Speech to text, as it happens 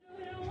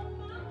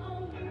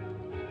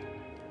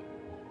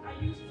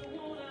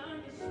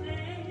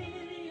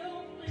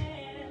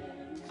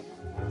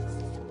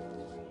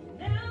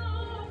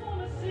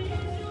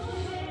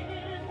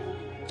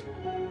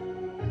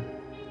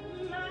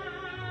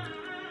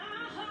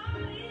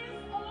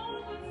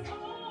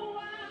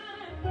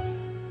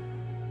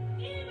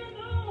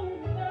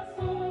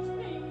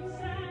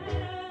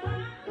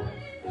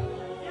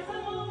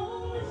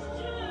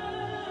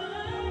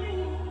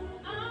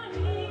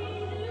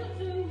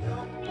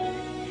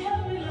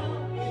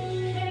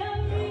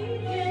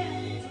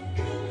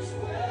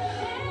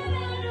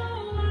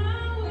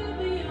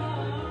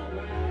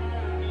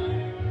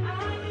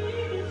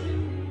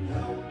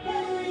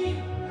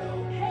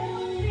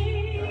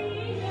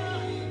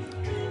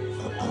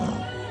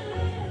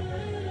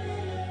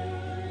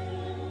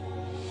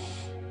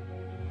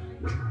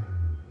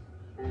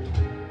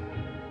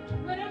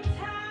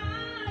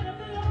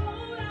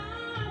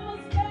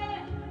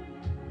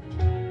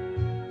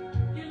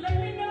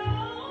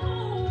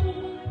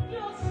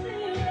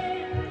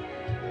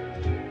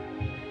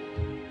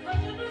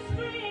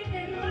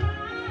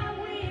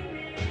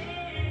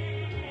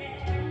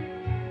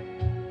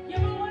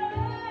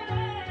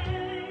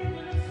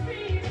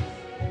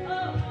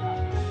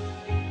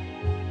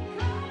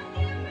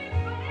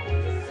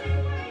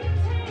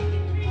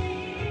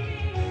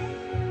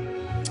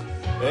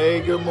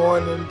Hey, good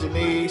morning,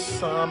 Denise,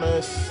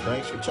 Thomas.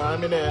 Thanks for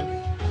chiming in.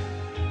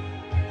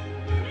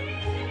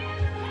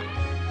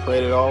 Pray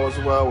that all is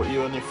well with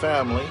you and your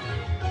family.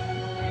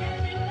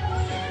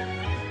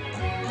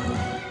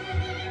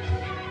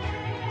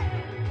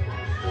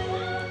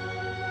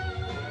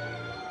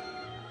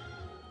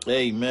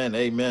 Amen.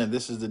 Amen.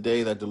 This is the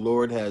day that the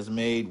Lord has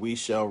made. We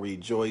shall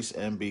rejoice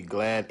and be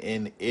glad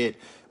in it.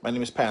 My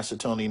name is Pastor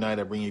Tony Knight.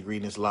 I bring you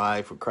greetings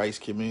live for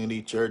Christ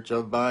Community Church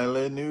of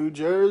Vineland, New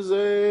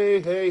Jersey.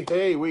 Hey,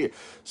 hey, we're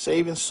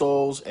saving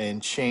souls and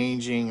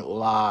changing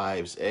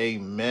lives.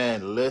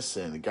 Amen.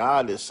 Listen,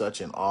 God is such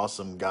an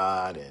awesome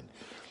God, and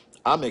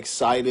I'm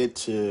excited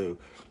to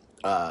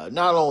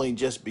not only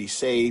just be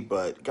saved,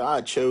 but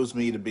God chose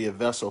me to be a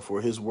vessel for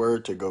his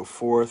word to go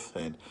forth.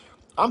 And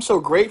I'm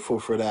so grateful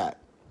for that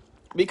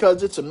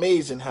because it's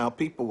amazing how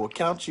people will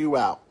count you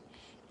out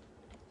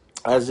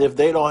as if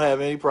they don't have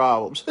any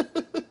problems.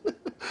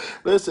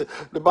 Listen,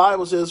 the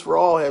Bible says, for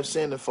all have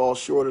sinned and fall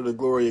short of the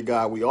glory of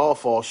God. We all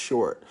fall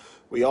short.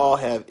 We all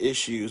have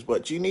issues,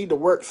 but you need to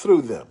work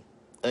through them.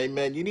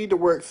 Amen. You need to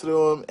work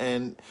through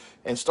them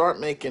and start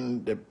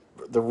making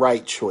the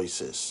right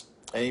choices.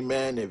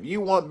 Amen. If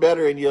you want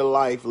better in your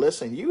life,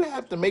 listen, you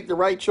have to make the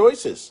right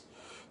choices.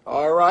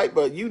 All right,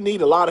 but you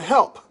need a lot of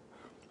help.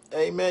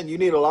 Amen. You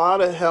need a lot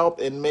of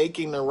help in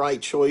making the right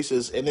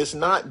choices. And it's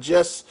not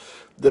just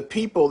the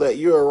people that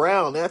you're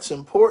around. That's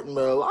important.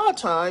 But a lot of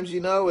times,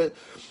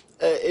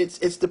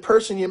 it's the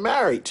person you're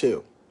married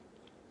to.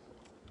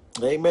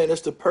 Amen.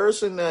 It's the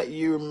person that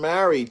you're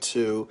married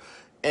to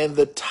and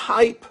the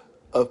type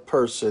of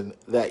person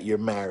that you're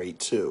married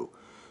to.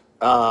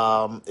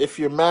 If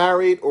you're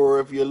married or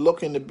if you're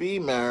looking to be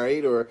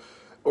married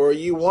or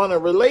you want a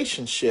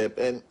relationship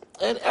and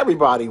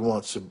everybody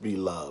wants to be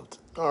loved.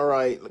 All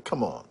right,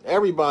 come on.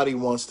 Everybody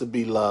wants to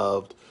be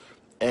loved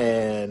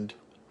and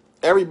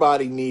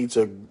everybody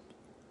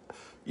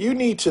you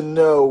need to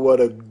know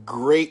what a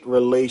great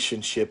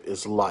relationship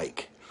is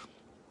like.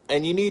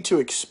 And you need to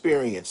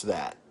experience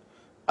that.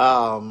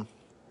 Um,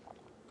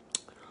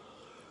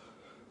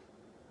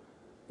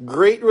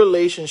 Great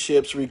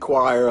relationships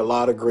require a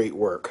lot of great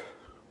work.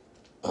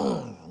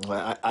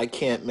 I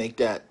can't make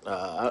that.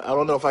 I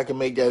don't know if I can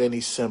make that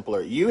any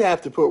simpler. You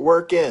have to put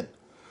work in,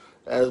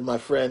 as my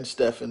friend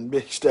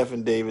Big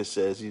Stephen Davis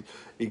says.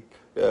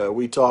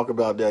 We talk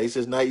about that. He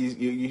says, "Now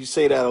you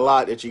say that a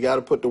lot that you got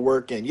to put the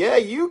work in." Yeah,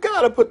 you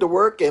got to put the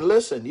work in.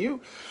 Listen,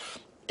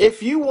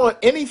 if you want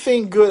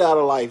anything good out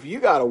of life, you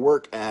got to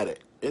work at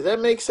it. Does that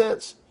make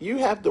sense? You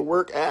have to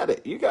work at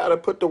it. You got to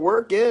put the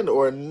work in,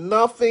 or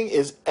nothing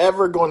is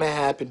ever going to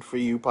happen for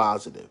you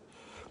positive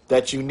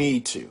that you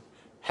need to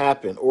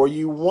happen or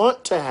you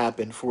want to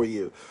happen for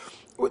you.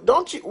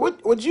 Don't you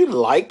would you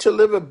like to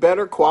live a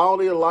better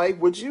quality of life?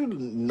 Would you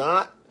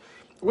not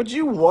would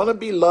you want to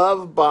be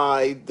loved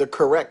by the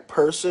correct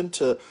person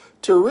to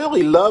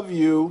really love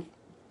you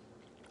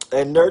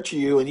and nurture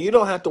you, and you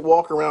don't have to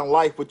walk around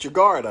life with your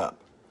guard up?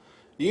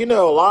 You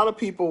know, a lot of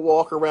people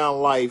walk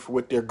around life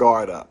with their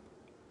guard up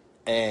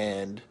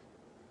and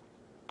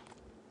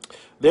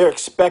they're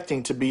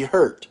expecting to be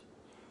hurt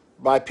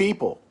by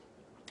people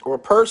or a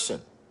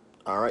person.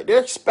 All right, they're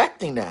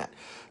expecting that.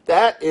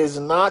 That is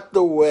not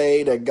the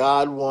way that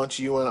God wants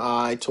you and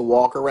I to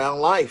walk around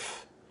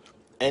life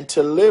and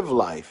to live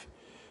life.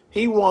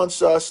 He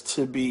wants us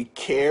to be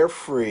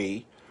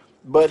carefree,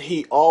 but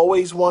he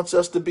always wants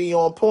us to be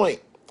on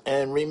point.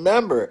 And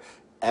remember,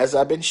 as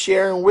I've been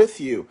sharing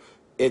with you,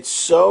 it's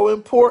so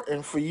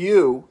important for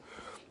you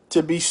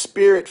to be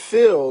spirit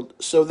filled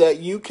so that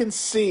you can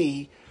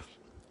see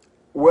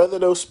whether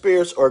those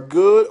spirits are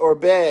good or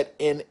bad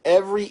in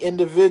every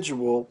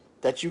individual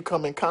that you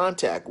come in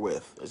contact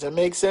with. Does that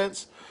make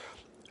sense?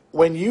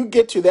 When you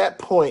get to that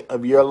point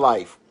of your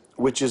life,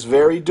 which is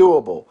very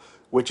doable,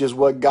 which is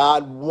what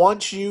God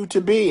wants you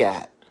to be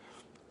at,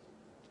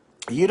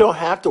 you don't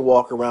have to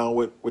walk around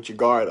with your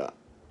guard up.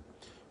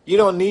 You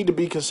don't need to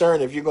be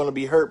concerned if you're going to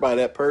be hurt by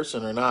that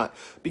person or not,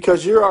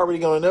 because you're already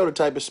going to know the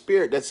type of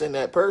spirit that's in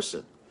that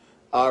person.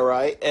 All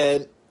right.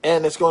 And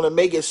it's going to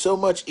make it so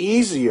much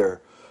easier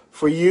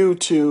for you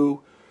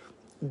to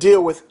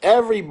deal with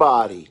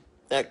everybody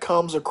that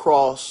comes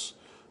across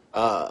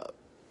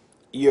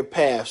your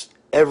past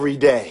every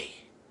day.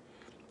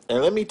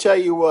 And let me tell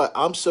you what,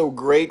 I'm so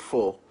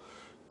grateful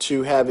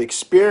to have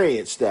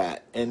experienced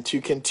that and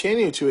to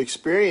continue to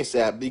experience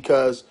that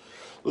because,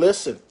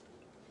 listen,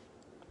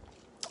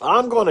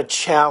 I'm going to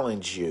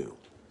challenge you.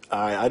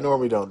 All right, I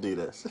normally don't do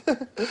this.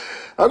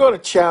 I'm going to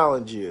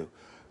challenge you.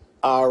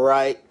 All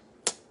right.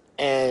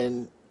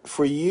 And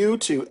for you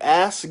to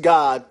ask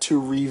God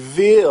to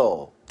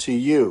reveal to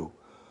you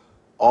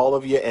all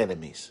of your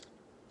enemies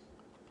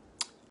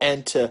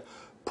and to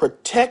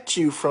protect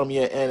you from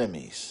your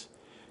enemies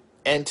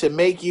and to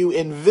make you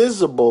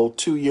invisible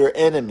to your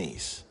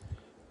enemies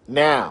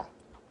now,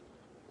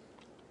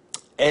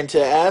 and to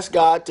ask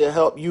God to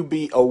help you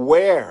be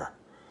aware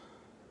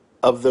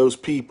of those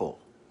people.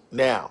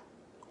 Now,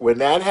 when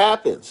that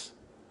happens,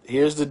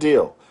 here's the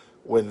deal.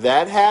 When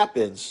that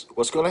happens,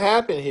 what's going to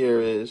happen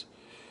here is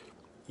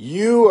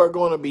You are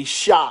going to be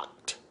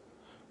shocked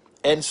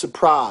and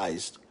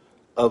surprised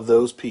of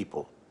those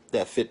people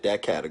that fit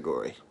that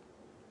category.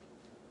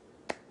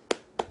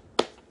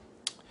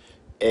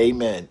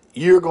 Amen.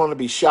 You're going to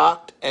be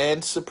shocked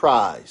and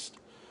surprised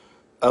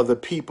of the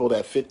people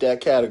that fit that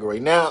category.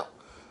 Now,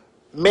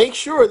 make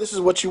sure this is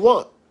what you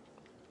want.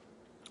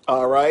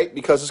 All right?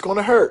 Because it's going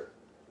to hurt.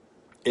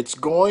 It's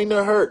going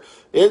to hurt.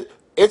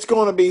 It's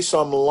going to be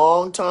some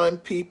longtime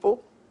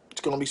people.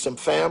 It's going to be some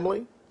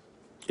family.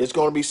 It's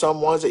going to be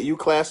some ones that you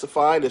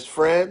classified as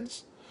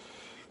friends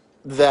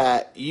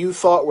that you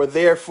thought were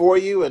there for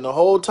you, and the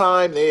whole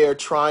time they are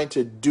trying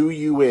to do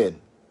you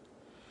in.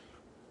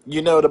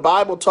 You know, the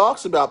Bible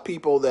talks about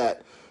people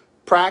that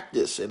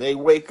practice and they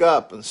wake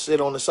up and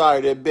sit on the side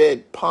of their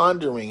bed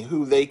pondering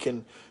who they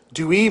can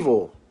do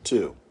evil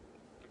to.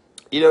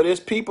 You know,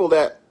 there's people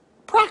that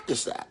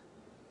practice that.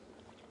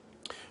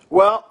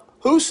 Well,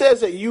 who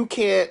says that you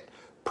can't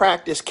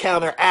practice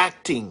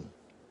counteracting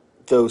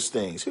those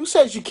things? Who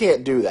says you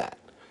can't do that?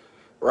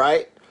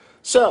 Right?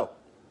 So,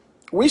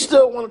 we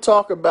still want to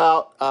talk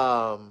about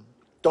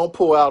don't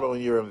pull out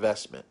on your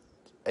investment.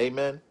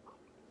 Amen?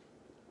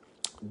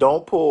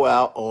 Don't pull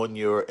out on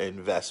your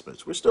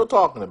investments. We're still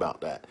talking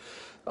about that.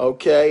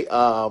 Okay?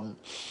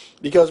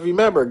 Because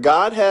remember,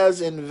 God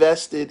has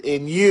invested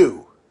in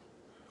you.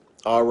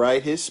 All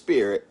right? His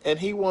spirit. And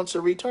he wants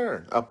a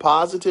return. A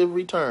positive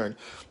return.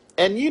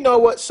 And you know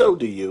what? So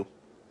do you.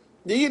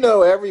 Do you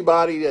know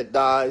everybody that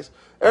dies,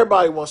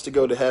 everybody wants to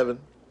go to heaven?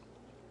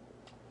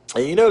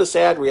 And you know the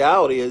sad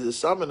reality is that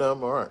some of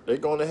them aren't. They're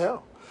going to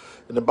hell.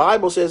 And the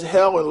Bible says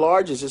hell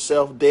enlarges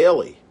itself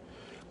daily.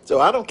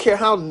 So I don't care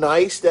how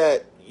nice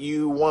that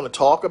you want to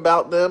talk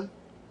about them.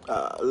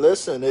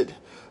 Listen,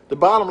 the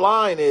bottom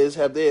line is,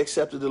 have they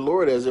accepted the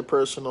Lord as their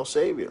personal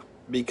Savior?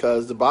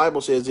 Because the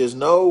Bible says there's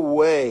no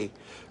way.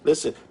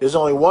 Listen, there's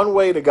only one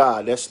way to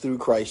God. That's through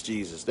Christ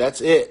Jesus. That's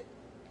it.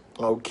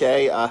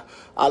 Okay, I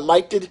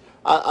like to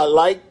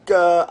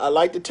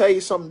tell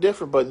you something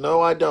different, but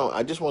no, I don't.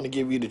 I just want to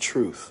give you the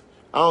truth.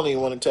 I don't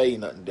even want to tell you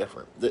nothing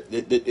different.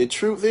 The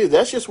truth is,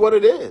 that's just what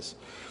it is,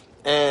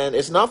 and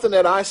it's nothing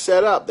that I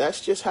set up.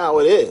 That's just how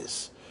it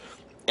is.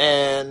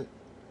 And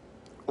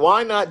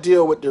why not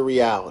deal with the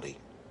reality?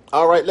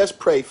 All right, let's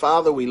pray.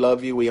 Father, we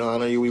love you, we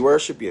honor you, we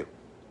worship you.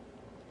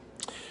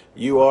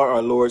 You are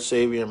our Lord,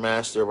 Savior, and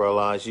Master of our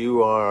lives.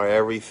 You are our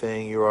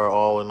everything. You are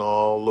all in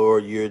all.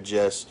 Lord, you're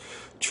just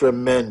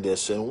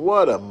tremendous. And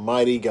what a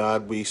mighty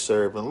God we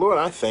serve. And Lord,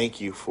 I thank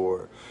you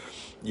for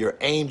your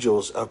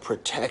angels of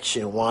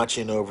protection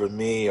watching over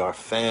me, our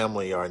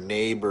family, our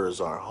neighbors,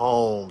 our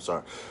homes,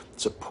 our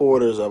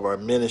supporters of our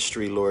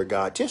ministry, Lord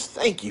God. Just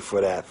thank you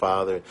for that,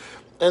 Father.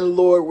 And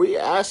Lord, we're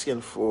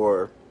asking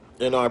for,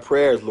 in our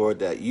prayers, Lord,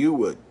 that you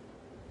would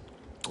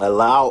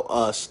allow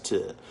us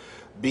to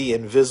be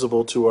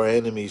invisible to our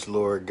enemies,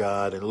 Lord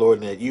God. And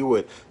Lord, that you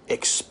would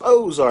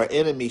expose our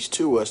enemies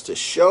to us to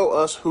show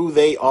us who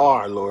they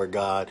are, Lord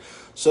God.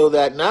 So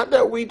that not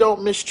that we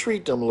don't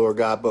mistreat them, Lord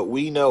God, but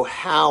we know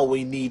how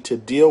we need to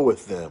deal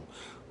with them,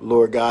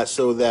 Lord God,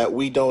 so that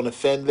we don't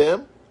offend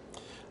them,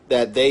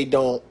 that they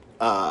don't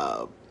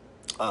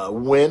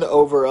win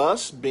over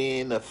us,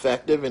 being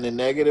effective in a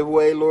negative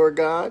way, Lord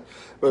God.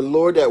 But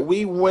Lord, that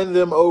we win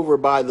them over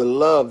by the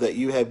love that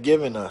you have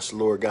given us,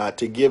 Lord God,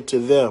 to give to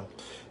them.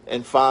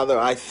 And Father,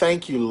 I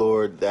thank you,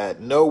 Lord, that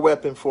no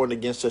weapon formed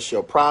against us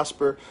shall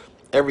prosper.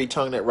 Every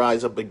tongue that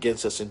rise up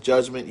against us in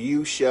judgment,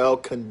 you shall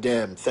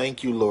condemn.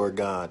 Thank you, Lord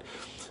God.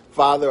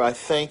 Father, I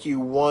thank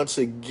you once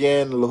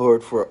again,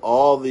 Lord, for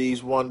all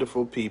these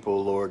wonderful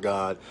people, Lord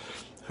God,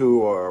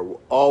 who are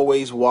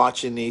always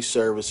watching these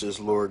services,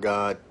 Lord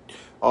God,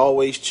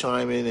 always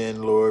chiming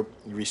in, Lord,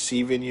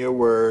 receiving your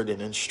word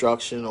and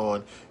instruction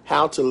on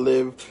how to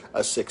live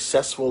a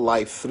successful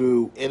life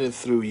through, in and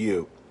through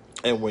you.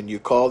 And when you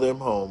call them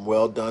home,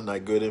 well done, thy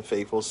good and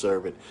faithful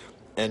servant.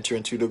 Enter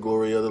into the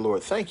glory of the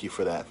Lord. Thank you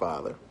for that,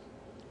 Father.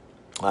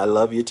 I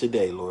love you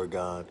today, Lord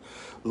God.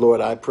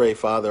 Lord, I pray,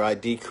 Father, I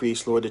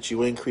decrease, Lord, that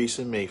you increase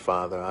in me,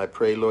 Father. I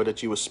pray, Lord,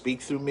 that you would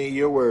speak through me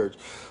your words,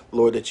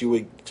 Lord, that you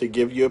would to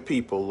give your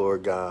people,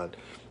 Lord God,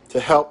 to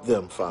help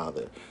them,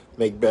 Father,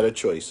 make better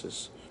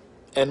choices,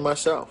 and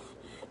myself.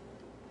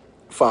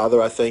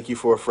 Father, I thank you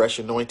for a fresh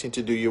anointing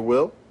to do your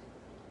will,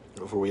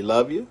 for we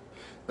love you.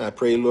 And I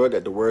pray, Lord,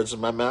 that the words of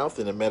my mouth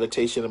and the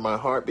meditation of my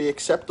heart be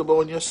acceptable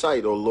in your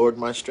sight, O Lord,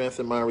 my strength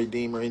and my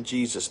redeemer, in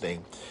Jesus'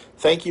 name.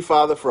 Thank you,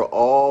 Father, for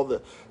all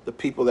the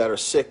people that are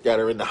sick, that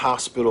are in the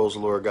hospitals,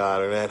 Lord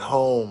God, and at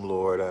home,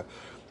 Lord.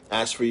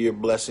 Ask for your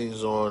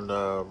blessings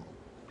on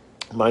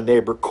my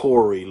neighbor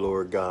Corey,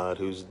 Lord God,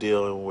 who's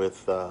dealing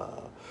with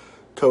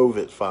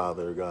COVID,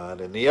 Father God,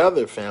 and the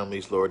other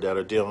families, Lord, that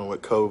are dealing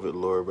with COVID,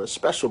 Lord, but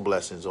special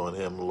blessings on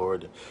him,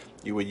 Lord.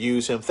 You would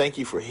use him. Thank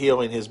you for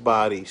healing his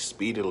body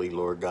speedily,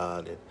 Lord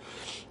God, and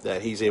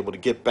that he's able to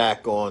get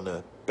back on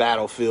the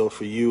battlefield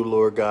for you,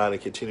 Lord God,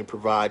 and continue to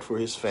provide for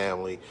his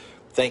family.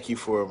 Thank you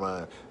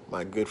for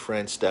my good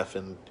friend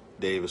Stephen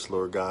Davis,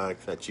 Lord God,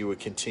 that you would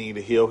continue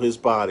to heal his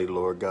body,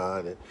 Lord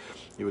God, and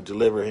you would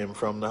deliver him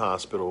from the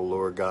hospital,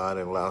 Lord God,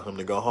 and allow him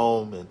to go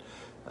home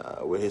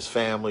with his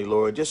family,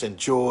 Lord. Just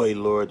enjoy,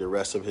 Lord, the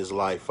rest of his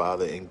life,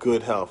 Father, in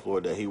good health,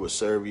 Lord, that he would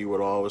serve you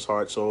with all his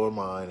heart, soul, and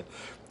mind.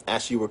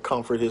 Ask you would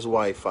comfort his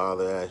wife,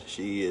 Father, as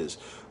she is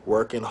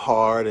working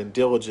hard and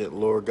diligent,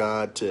 Lord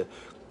God, to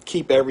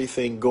keep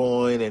everything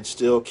going and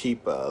still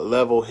keep a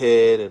level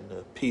head and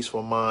a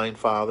peaceful mind,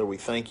 Father. We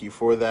thank you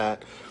for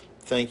that.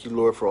 Thank you,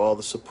 Lord, for all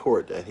the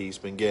support that he's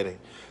been getting.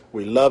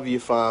 We love you,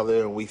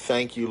 Father, and we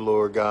thank you,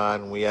 Lord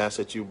God, and we ask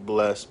that you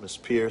bless Miss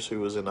Pierce, who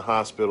was in the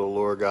hospital,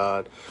 Lord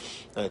God,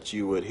 that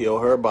you would heal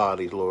her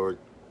body, Lord,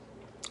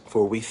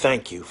 for we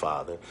thank you,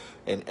 Father,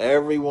 and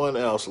everyone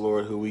else,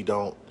 Lord, who we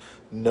don't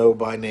know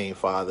by name,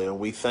 Father. And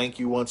we thank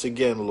you once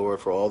again, Lord,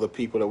 for all the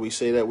people that we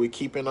say that we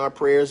keep in our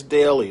prayers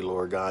daily,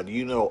 Lord God.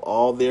 You know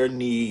all their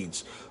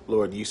needs,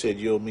 Lord. You said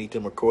you'll meet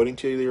them according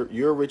to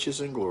your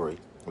riches and glory.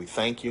 We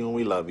thank you and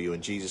we love you.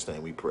 In Jesus'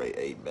 name we pray.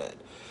 Amen.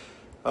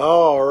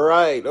 All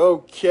right.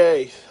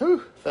 Okay.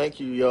 Whew.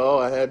 Thank you, y'all.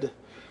 I had to,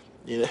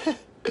 you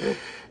know,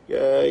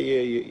 yeah,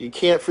 you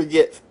can't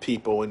forget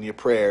people in your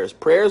prayers.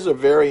 Prayers are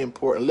very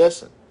important.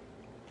 Listen,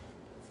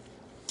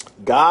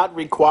 God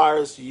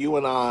requires you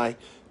and I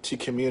to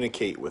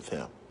communicate with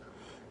him.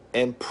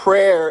 And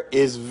prayer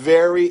is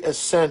very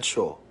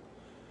essential.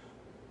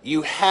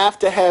 You have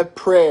to have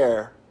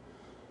prayer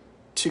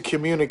to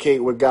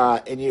communicate with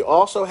God. And you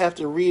also have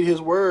to read his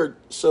word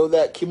so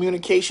that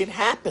communication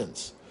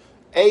happens.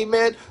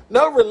 Amen.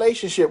 No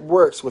relationship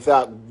works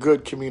without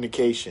good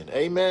communication.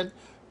 Amen.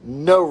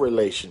 No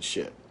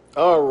relationship.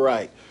 All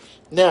right.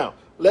 Now,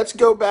 let's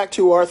go back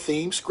to our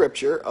theme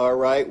scripture. All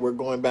right. We're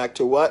going back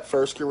to what?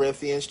 1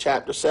 Corinthians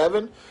chapter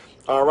 7.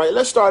 All right.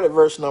 Let's start at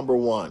verse number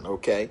 1.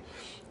 Okay.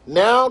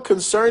 Now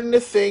concerning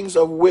the things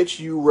of which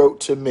you wrote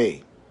to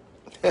me.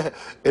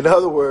 In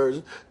other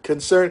words,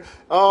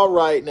 all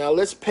right, now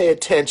let's pay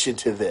attention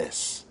to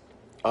this.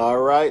 All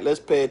right,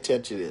 let's pay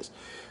attention to this.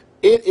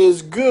 It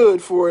is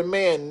good for a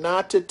man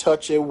not to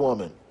touch a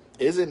woman.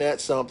 Isn't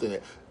that something?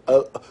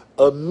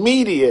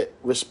 Immediate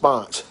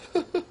response.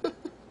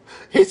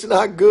 It's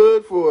not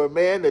good for a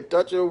man to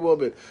touch a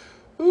woman.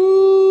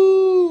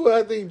 Ooh,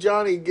 I think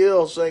Johnny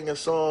Gill sang a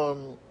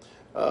song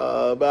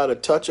about a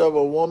touch of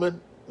a woman.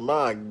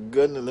 My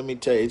goodness, let me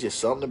tell you, it's just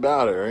something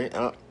about her.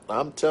 Right?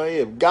 I'm telling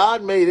you, if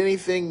God made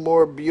anything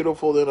more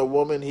beautiful than a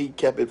woman, he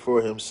kept it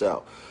for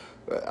himself.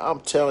 I'm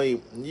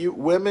telling you,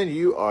 women,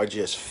 you are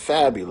just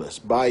fabulous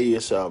by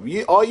yourself.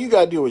 All you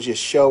got to do is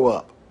just show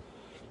up,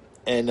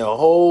 and the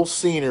whole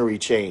scenery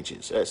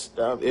changes.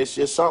 It's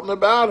just something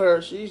about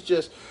her. She's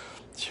just,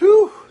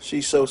 whew,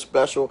 she's so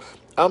special.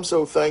 I'm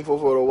so thankful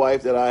for the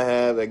wife that I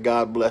have, that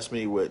God blessed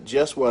me with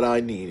just what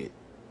I needed.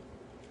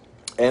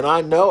 And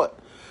I know it.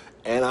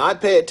 And I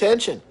pay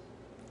attention.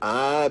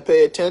 I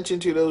pay attention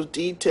to those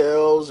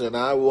details, and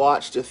I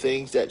watch the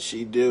things that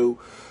she does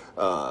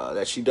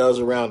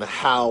around the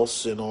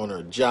house and on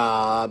her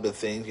job and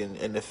things,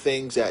 and the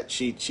things that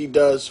she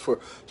does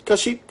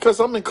because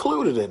I'm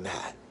included in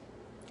that.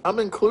 I'm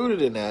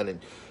included in that, and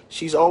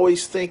she's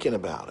always thinking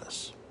about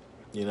us,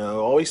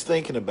 always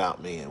thinking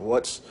about me and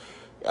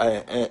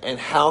and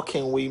how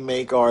can we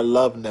make our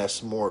love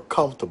nest more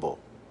comfortable.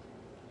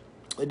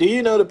 Do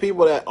you know the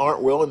people that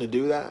aren't willing to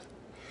do that?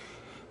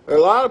 There are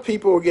a lot of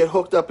people who get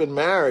hooked up in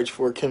marriage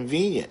for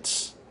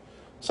convenience.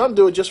 Some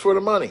do it just for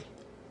the money.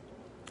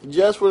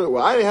 Well,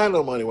 I didn't have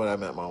no money when I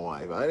met my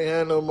wife. I didn't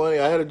have no money.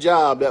 I had a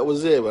job, that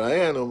was it, but I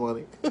didn't have no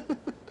money.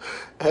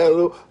 I had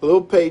a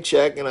little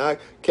paycheck, and I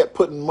kept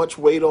putting much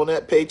weight on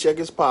that paycheck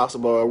as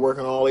possible. I was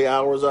working all the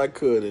hours I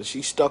could, and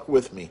she stuck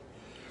with me.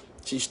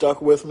 She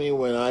stuck with me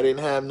when I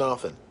didn't have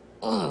nothing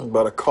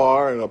but a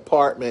car, an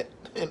apartment,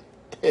 and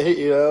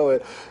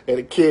and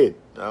a kid.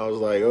 I was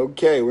like,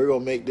 okay, we're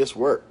gonna make this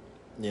work,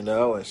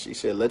 And she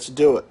said, let's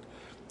do it.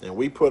 And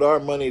we put our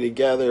money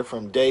together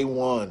from day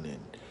one,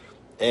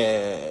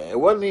 and it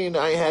wasn't even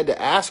I had to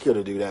ask her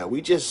to do that.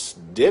 We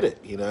just did it,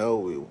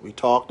 We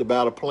talked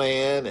about a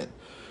plan and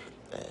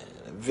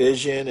a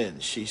vision,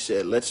 and she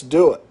said, let's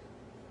do it.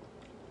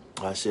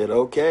 I said,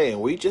 okay.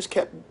 And we just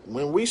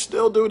we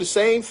still do the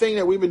same thing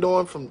that we've been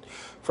doing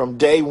from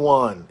day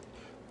one.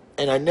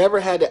 And I never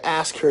had to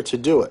ask her to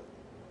do it.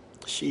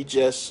 She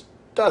just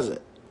does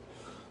it.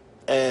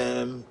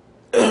 And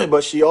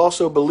but she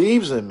also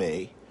believes in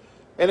me.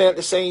 And at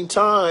the same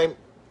time,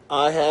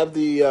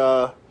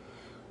 I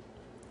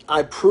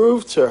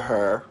prove to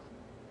her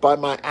by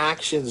my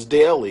actions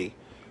daily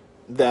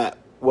that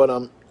what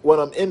I'm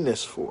in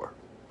this for.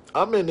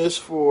 I'm in this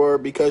for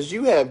because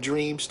you have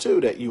dreams too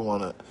that you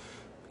want to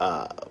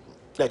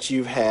that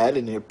you've had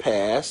in your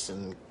past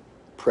and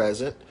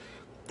present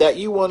that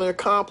you want to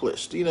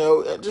accomplish.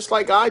 Just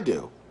like I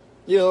do.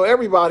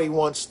 Everybody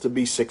wants to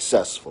be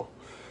successful.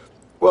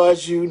 Well,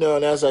 as you know,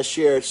 and as I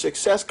shared,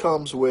 success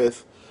comes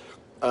with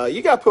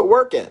you got to put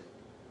work in.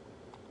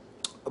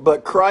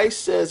 But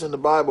Christ says in the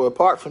Bible,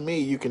 apart from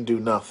me, you can do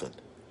nothing.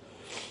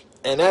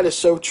 And that is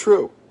so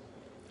true.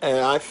 And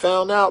I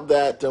found out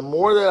that the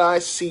more that I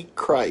seek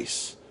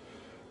Christ,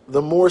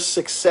 the more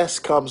success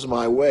comes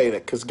my way.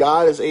 Because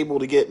God is able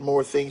to get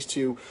more things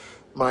to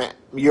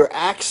your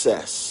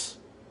access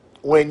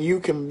when you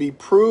can be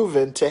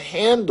proven to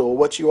handle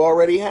what you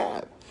already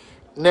have.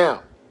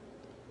 Now,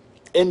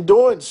 in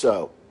doing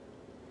so,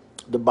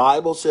 the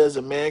Bible says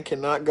a man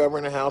cannot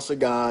govern the house of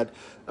God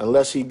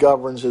unless he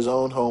governs his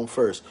own home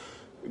first.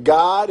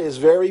 God is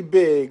very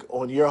big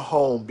on your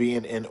home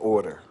being in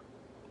order.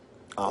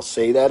 I'll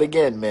say that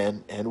again,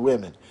 men and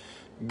women.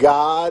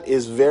 God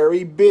is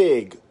very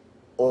big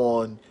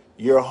on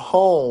your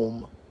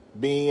home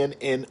being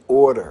in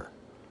order.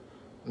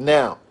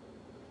 Now,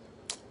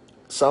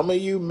 some of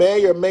you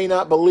may or may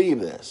not believe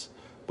this,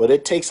 but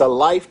it takes a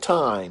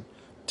lifetime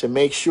to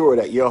make sure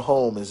that your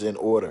home is in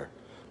order.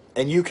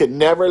 And you could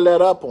never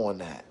let up on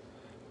that.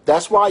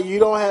 That's why you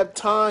don't have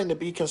time to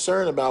be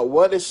concerned about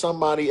what is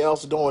somebody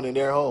else doing in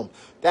their home.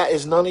 That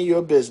is none of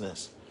your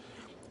business.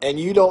 And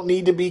you don't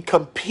need to be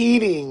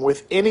competing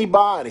with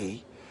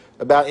anybody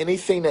about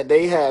anything that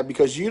they have,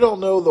 because you don't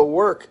know the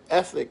work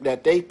ethic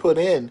that they put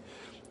in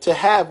to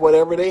have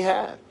whatever they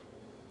have.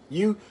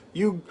 You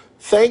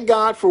thank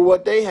God for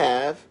what they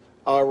have,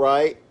 all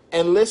right?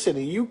 And listen,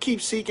 you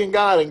keep seeking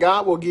God, and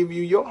God will give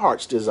you your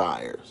heart's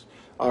desires,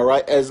 all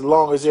right, as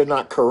long as they're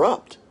not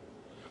corrupt.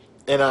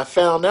 And I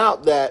found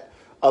out that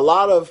a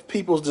lot of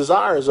people's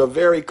desires are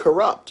very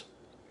corrupt.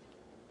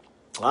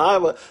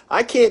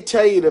 I can't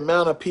tell you the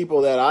amount of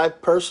people that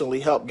I've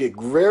personally helped get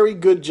very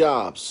good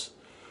jobs,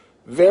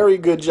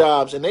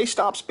 and they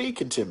stopped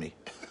speaking to me.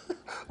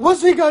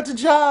 Once they got the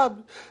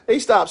job, they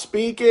stopped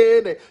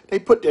speaking. They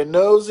put their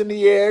nose in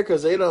the air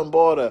because they done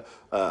bought a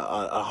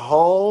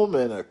home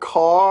and a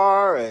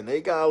car, and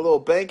they got a little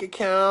bank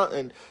account,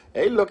 and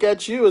they look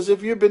at you as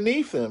if you're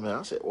beneath them. And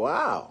I said,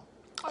 wow.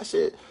 I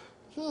said,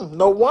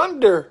 no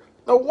wonder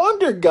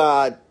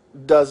God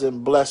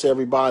doesn't bless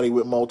everybody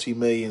with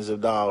multi-millions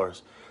of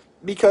dollars,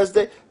 because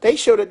they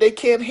show that they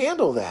can't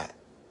handle that.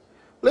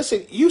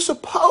 Listen, you're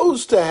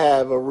supposed to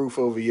have a roof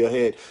over your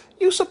head.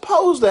 You're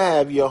supposed to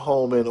have your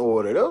home in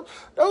order.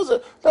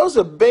 Those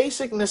are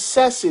basic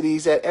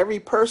necessities that every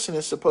person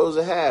is supposed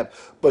to have.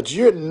 But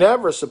you're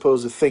never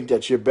supposed to think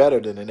that you're better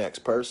than the next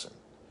person.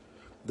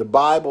 The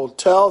Bible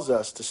tells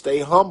us to stay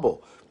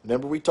humble.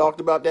 Remember, we talked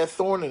about that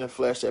thorn in the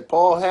flesh that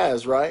Paul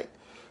has, right?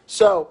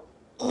 So,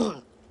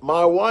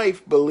 my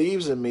wife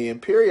believes in me, and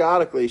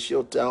periodically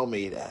she'll tell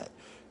me that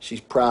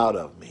she's proud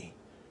of me.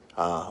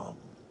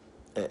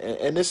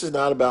 And this is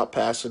not about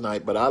Pastor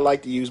Knight, but I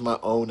like to use my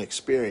own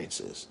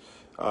experiences.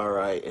 All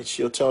right. And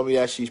she'll tell me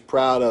that she's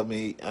proud of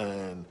me,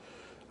 and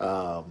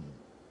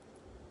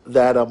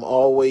that I'm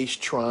always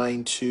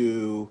trying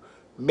to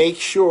make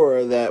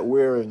sure that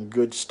we're in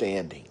good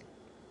standing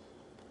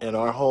and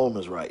our home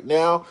is right.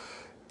 Now,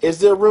 is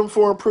there room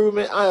for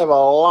improvement? I have a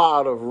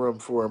lot of room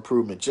for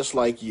improvement, just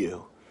like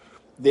you.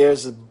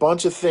 There's a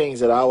bunch of things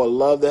that I would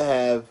love to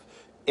have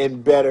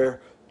in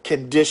better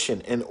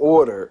condition and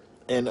order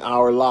in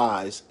our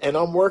lives, and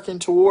I'm working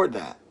toward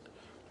that.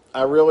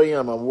 I really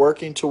am. I'm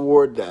working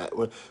toward that.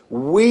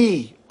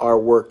 We are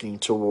working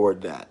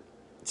toward that.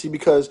 See,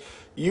 because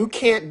you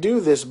can't do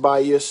this by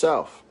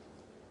yourself.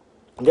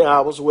 Yeah, I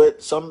was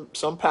with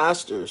some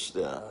pastors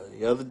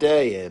the other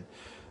day, and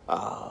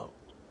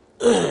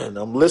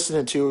I'm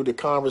listening to the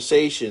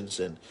conversations,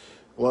 and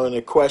one of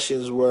the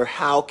questions were,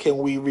 how can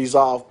we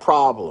resolve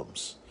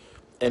problems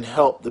and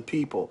help the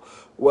people?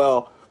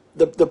 Well,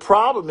 the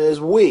problem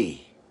is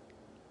we.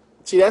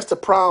 See, that's the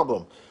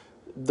problem.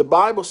 The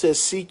Bible says,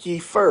 seek ye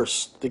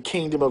first the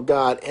kingdom of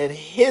God and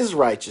his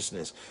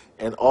righteousness,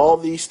 and all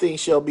these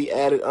things shall be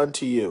added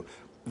unto you.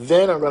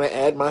 Then I'm going to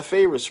add my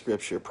favorite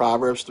scripture,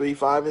 Proverbs 3,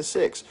 5, and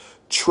 6.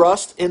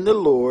 Trust in the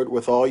Lord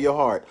with all your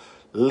heart.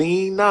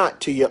 Lean not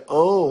to your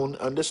own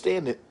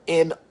understanding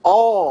in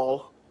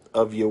all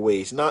of your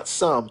ways, not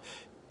some,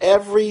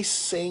 every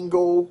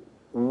single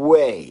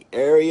way,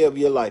 area of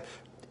your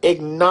life.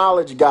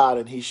 Acknowledge God,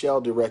 and he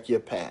shall direct your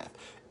path.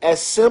 As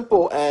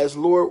simple as,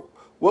 Lord,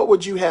 what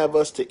would you have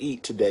us to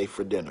eat today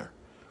for dinner?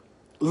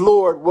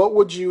 Lord, what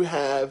would you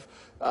have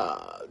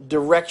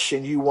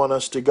direction you want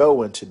us to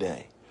go in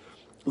today?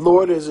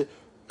 Lord,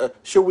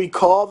 should we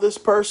call this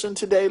person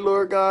today,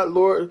 Lord God?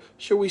 Lord,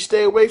 should we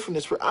stay away from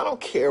this? I don't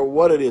care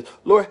what it is.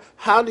 Lord,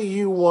 how do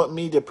you want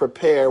me to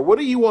prepare? What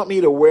do you want me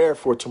to wear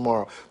for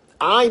tomorrow?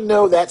 I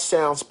know that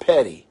sounds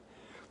petty,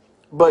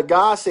 but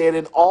God said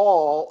in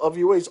all of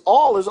your ways.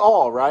 All is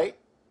all, right?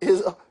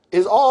 Is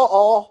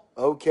all?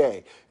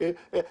 Okay.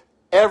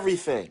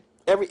 Everything.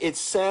 It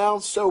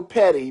sounds so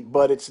petty,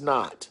 but it's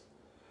not.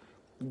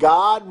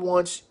 God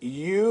wants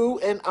you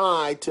and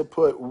I to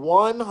put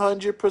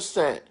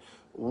 100%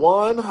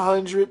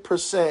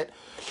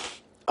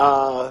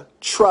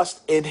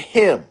 trust in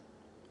him,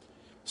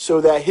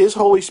 so that his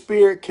Holy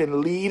Spirit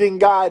can lead and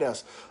guide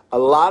us. A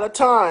lot of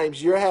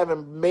times you're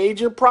having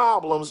major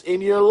problems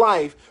in your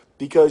life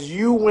because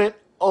you went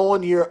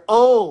on your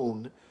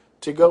own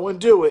to go and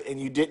do it, and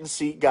you didn't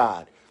seek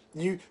God.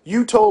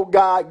 You told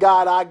God,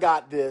 I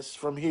got this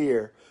from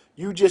here.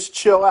 You just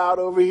chill out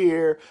over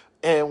here,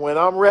 and when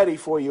I'm ready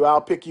for you,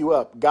 I'll pick you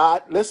up.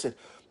 God, listen,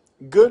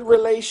 good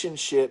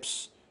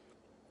relationships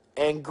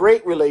and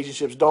great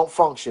relationships don't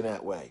function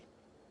that way.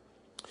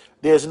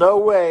 There's no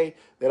way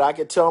that I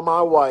could tell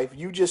my wife,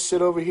 you just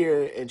sit over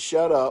here and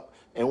shut up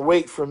and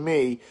wait for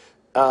me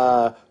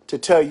to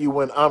tell you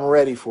when I'm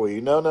ready for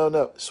you. No, no,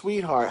 no.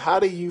 Sweetheart, how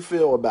do you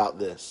feel about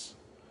this?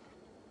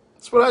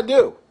 That's what I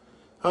do.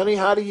 Honey,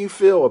 how do you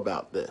feel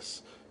about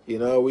this? You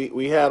know,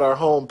 we had our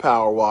home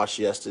power wash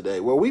yesterday.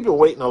 Well, we've been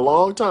waiting a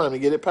long time to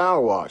get it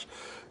power washed.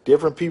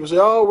 Different people say,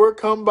 oh, we're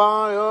come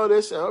by. Oh,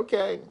 this.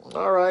 Okay.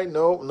 All right.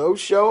 No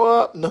show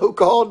up. No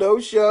call. No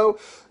show.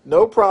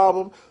 No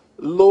problem.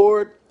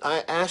 Lord,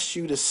 I ask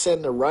you to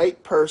send the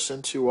right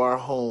person to our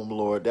home,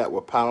 Lord, that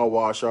will power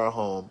wash our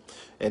home.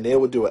 And they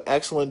will do an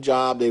excellent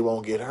job. They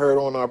won't get hurt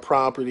on our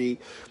property.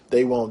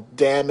 They won't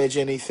damage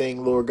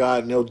anything, Lord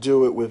God. And they'll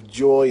do it with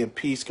joy and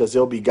peace because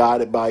they'll be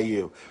guided by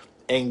you.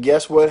 And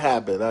guess what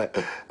happened?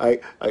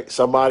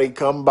 Somebody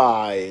come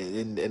by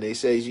and they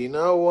say, you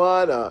know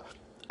what?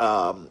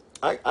 I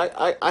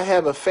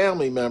have a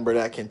family member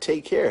that can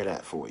take care of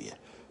that for you.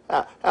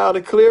 Out of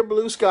the clear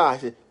blue sky, I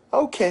said,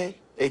 okay.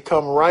 They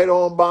come right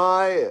on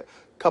by a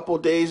couple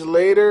days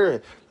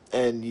later,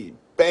 and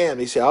bam,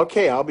 they say,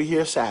 okay, I'll be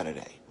here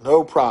Saturday.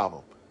 No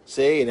problem.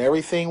 See, and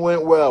everything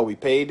went well. We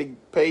paid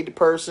the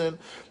person.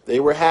 They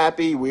were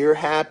happy. We were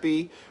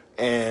happy.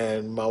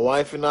 And my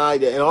wife and I,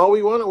 and all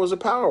we wanted was a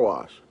power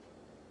wash.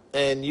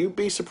 And you'd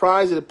be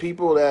surprised at the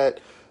people that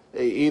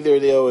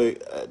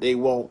they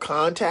won't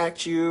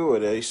contact you, or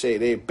they say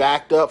they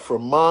backed up for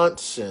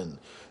months. And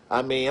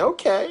I mean,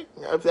 okay,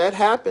 if that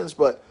happens,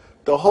 but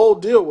the whole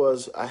deal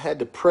was I had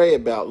to pray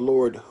about,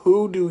 Lord,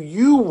 who do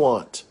you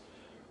want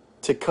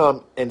to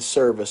come and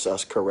service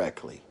us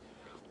correctly?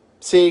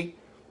 See,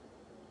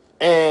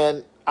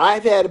 and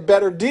I've had a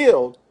better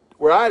deal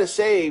where I'd have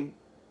saved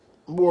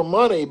more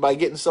money by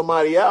getting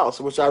somebody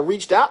else, which I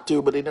reached out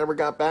to, but they never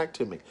got back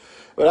to me.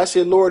 But I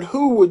said, Lord,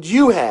 who would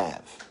you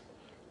have?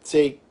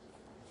 See,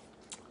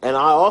 and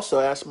I also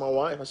asked my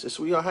wife, I said,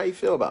 sweetheart, how you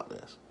feel about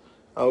this?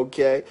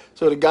 Okay.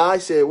 So the guy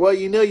said, well,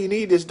 you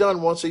need this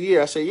done once a year.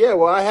 I said, yeah,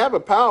 well, I have a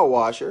power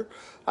washer.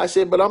 I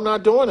said, but I'm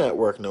not doing that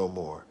work no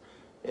more.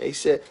 I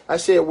said,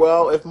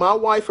 well, if my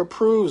wife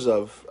approves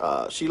of,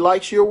 she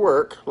likes your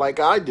work like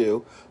I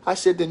do, I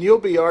said, then you'll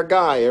be our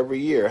guy every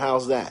year.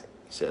 How's that?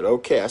 He said,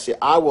 okay. I said,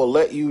 I will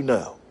let you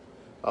know.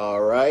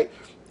 All right.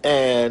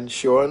 And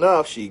sure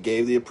enough, she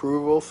gave the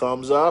approval,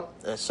 thumbs up.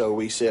 And so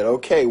we said,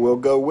 okay, we'll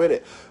go with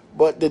it.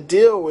 But the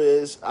deal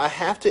is I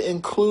have to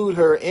include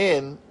her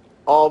in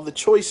all the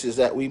choices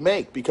that we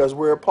make because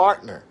we're a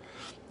partner.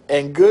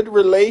 And good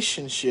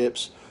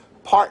relationships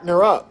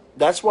partner up.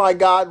 That's why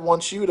God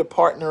wants you to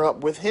partner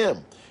up with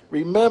him.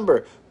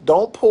 Remember,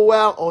 don't pull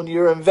out on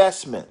your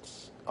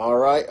investments. All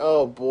right?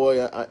 Oh,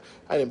 boy, I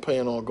didn't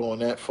plan on going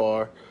that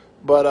far.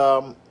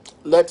 But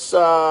let's,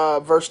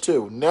 verse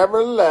 2.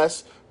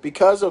 Nevertheless,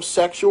 because of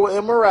sexual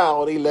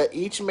immorality, let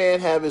each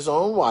man have his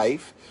own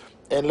wife,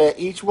 and let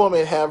each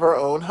woman have her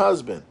own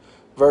husband.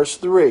 Verse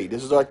 3.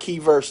 This is our key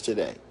verse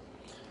today.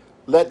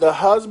 Let the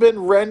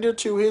husband render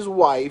to his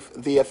wife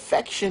the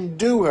affection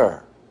due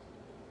her.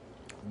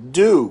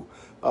 Due.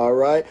 All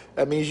right?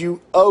 That means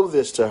you owe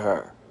this to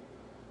her.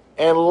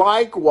 And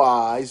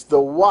likewise, the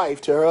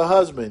wife to her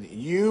husband.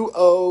 You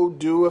owe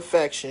due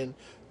affection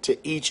to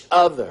each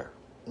other.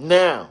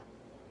 Now,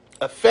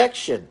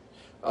 affection,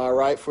 all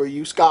right, for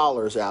you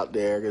scholars out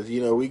there, because,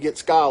 we get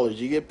scholars.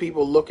 You get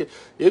people looking.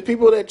 There's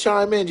people that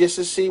chime in just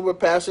to see what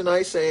Pastor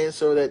Knight's saying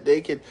so that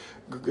they can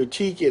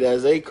critique it,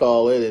 as they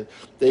call it, and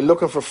they're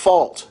looking for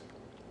fault.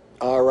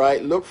 All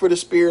right, look for the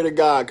Spirit of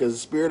God, because the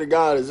Spirit of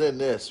God is in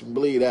this.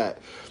 Believe that.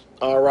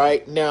 All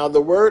right, now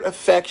the word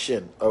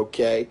affection,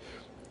 okay,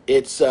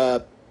 it's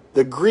the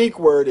Greek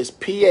word is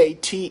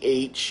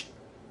pathos,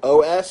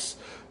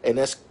 and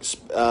that's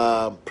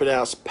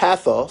pronounced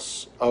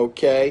pathos,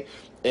 okay,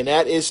 and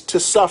that is to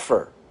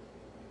suffer.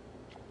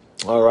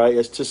 All right,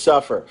 it's to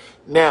suffer.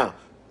 Now,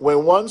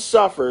 when one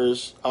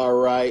suffers, all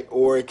right,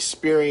 or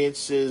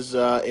experiences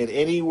in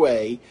any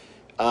way,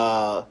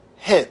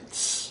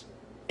 hence,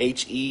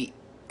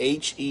 Hence,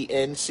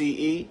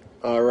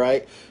 all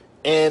right,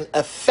 and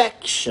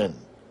affection,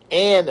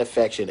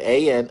 affection,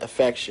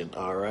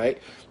 all right.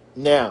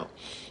 Now,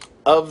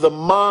 of the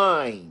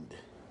mind,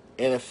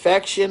 an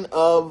affection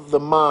of the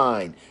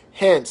mind.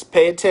 Hence,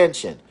 pay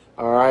attention,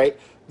 all right.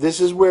 This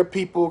is where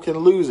people can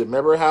lose it.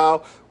 Remember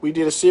how we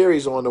did a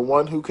series on the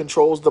one who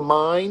controls the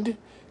mind,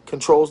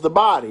 controls the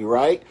body,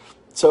 right?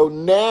 So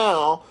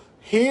now,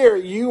 here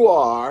you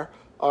are,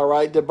 all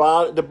right, the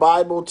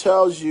Bible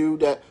tells you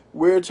that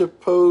we're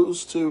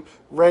supposed to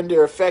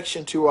render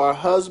affection to our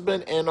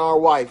husband and our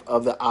wife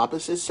of the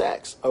opposite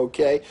sex,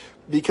 okay?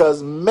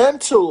 Because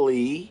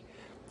mentally,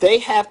 they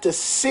have to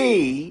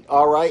see,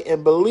 all right,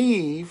 and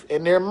believe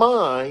in their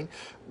mind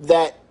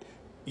that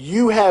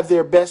you have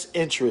their best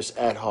interests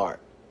at heart,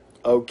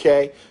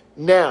 okay?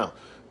 Now,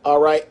 all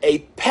right, a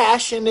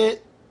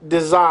passionate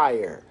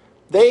desire.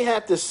 They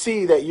have to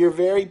see that you're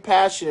very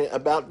passionate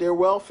about their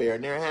welfare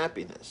and their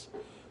happiness.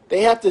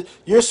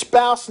 Your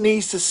spouse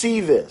needs to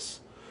see this.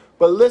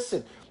 But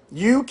listen,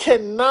 you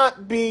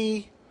cannot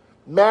be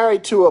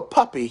married to a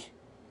puppy,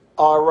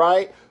 all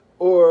right,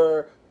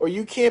 or or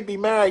you can't be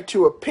married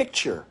to a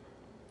picture.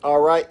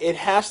 All right. It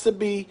has to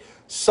be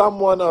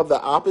someone of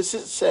the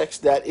opposite sex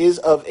that is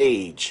of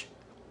age.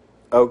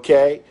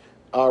 Okay.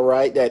 All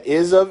right. That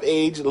is of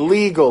age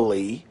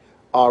legally.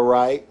 All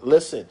right.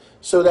 Listen,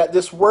 so that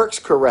this works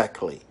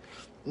correctly.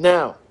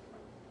 Now,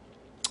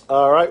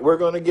 all right, we're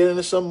going to get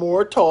into some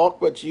more talk,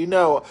 but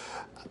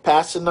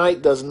Pastor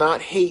Knight does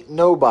not hate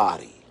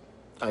nobody.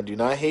 I do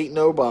not hate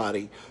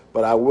nobody,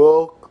 but I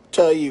will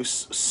tell you,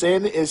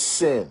 sin is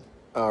sin.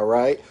 All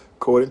right,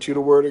 according to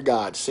the word of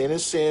God, sin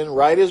is sin,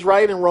 right is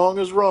right, and wrong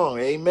is wrong.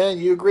 Amen.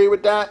 You agree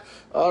with that?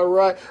 All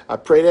right. I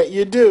pray that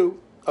you do.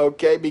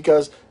 Okay,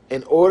 because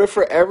in order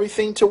for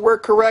everything to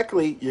work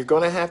correctly, you're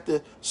going to have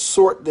to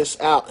sort this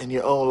out in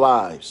your own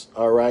lives.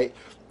 All right.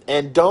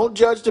 And don't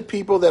judge the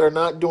people that are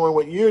not doing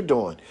what you're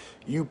doing.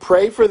 You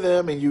pray for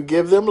them and you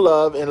give them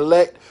love and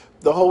let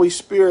the Holy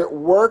Spirit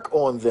work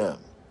on them.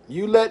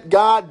 You let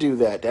God do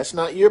that. That's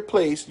not your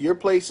place. Your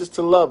place is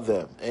to love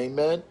them.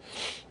 Amen.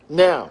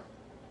 Now,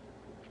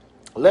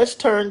 let's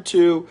turn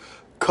to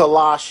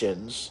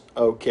Colossians.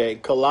 Okay,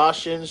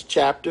 Colossians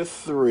chapter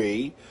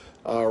 3.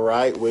 All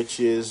right, which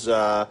is,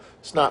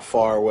 it's not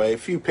far away, a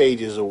few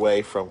pages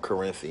away from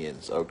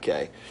Corinthians.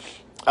 Okay.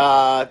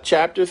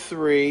 Chapter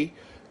 3.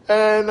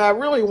 And I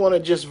really want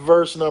to just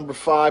verse number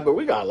 5, but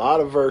we got a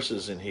lot of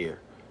verses in here.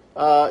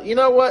 You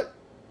know what?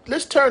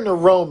 Let's turn to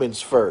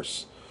Romans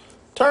first.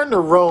 Turn to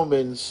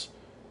Romans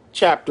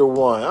chapter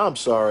 1. I'm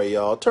sorry,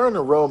 y'all. Turn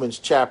to Romans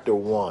chapter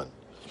 1.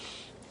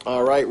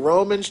 All right,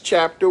 Romans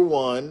chapter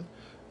 1.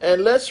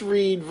 And let's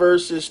read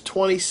verses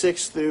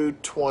 26 through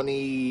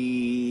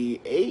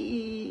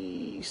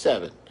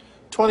 27.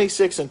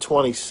 26 and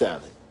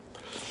 27.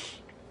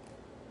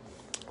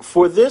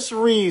 For this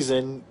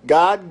reason,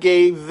 God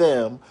gave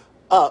them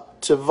up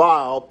to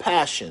vile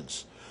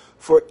passions.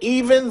 For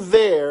even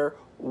their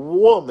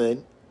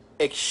woman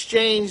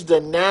exchanged the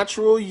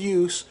natural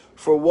use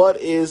for what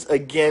is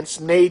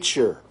against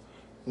nature.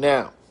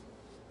 Now,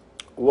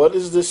 what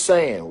is this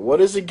saying?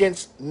 What is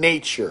against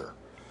nature?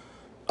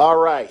 All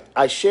right,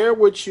 I shared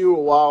with you a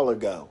while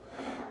ago.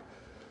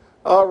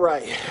 All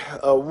right,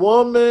 a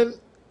woman,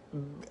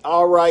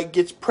 all right,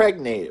 gets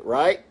pregnated,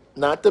 right?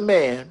 Not the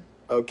man.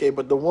 Okay,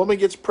 but the woman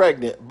gets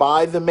pregnant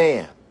by the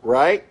man,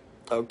 right?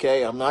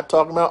 Okay, I'm not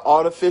talking about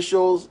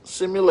artificial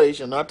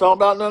simulation. I'm not talking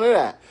about none of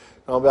that.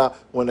 I'm talking about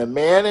when a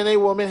man and a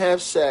woman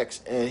have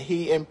sex and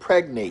he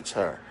impregnates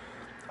her.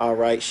 All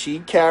right, she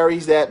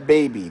carries that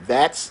baby.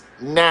 That's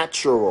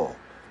natural.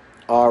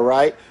 All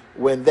right,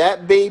 when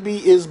that baby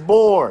is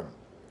born,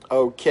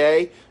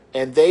 okay,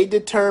 and they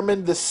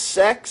determine the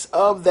sex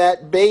of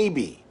that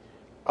baby,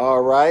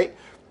 all right,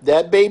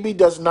 that baby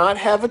does not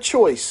have a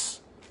choice.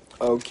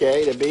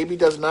 Okay, the baby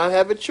does not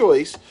have a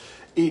choice.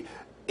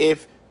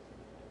 If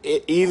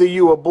either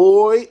you a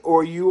boy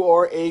or you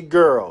are a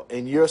girl,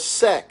 and your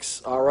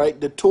sex, all right,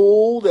 the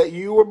tool that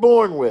you were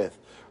born with,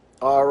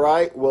 all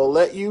right, will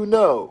let you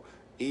know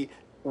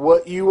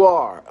what you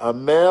are, a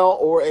male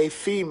or a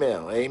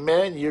female.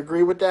 Amen. You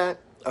agree with that?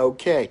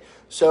 Okay.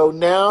 So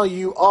now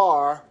you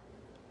are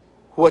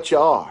what you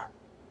are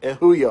and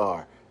who you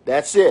are.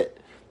 That's it.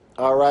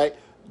 All right.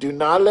 Do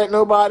not let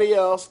nobody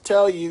else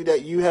tell you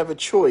that you have a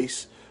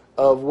choice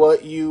of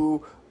what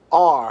you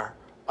are.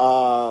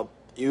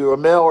 You're a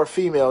male or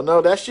female.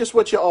 No, that's just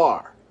what you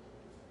are.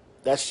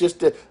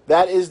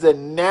 That is the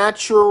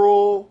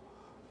natural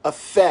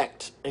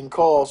effect and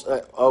cause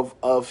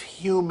of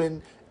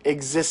human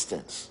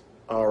existence.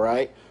 All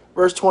right.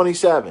 Verse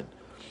 27.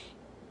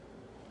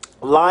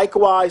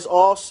 Likewise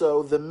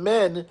also the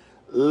men,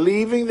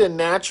 leaving the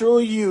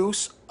natural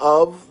use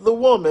of the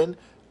woman,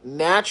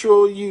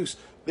 natural use.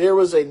 There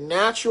was a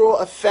natural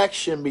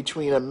affection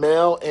between a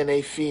male and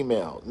a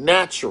female.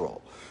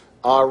 Natural.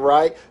 All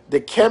right.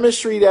 The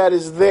chemistry that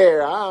is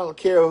there, I don't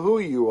care who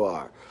you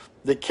are.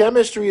 The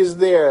chemistry is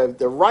there. If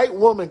the right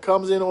woman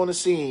comes in on the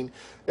scene,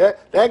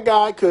 that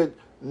guy could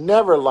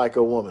never like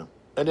a woman.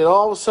 And then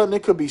all of a sudden,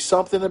 it could be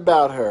something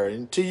about her.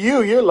 And to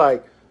you, you're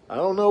like, I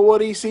don't know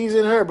what he sees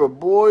in her, but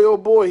boy, oh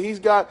boy,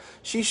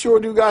 she sure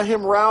do got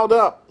him riled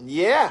up.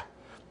 Yeah.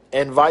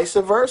 And vice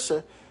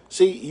versa.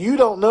 See, you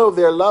don't know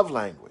their love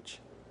language,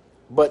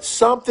 but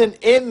something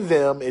in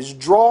them is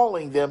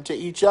drawing them to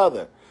each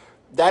other.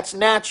 That's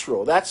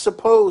natural. That's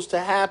supposed to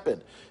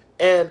happen.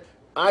 And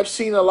I've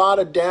seen a lot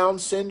of Down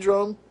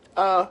syndrome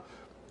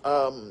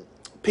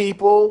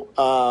people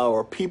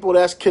or people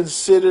that's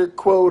considered,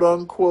 quote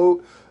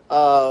unquote,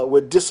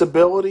 with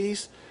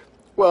disabilities.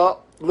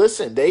 Well,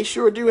 listen, they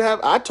sure do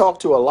I talk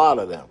to a lot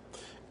of them,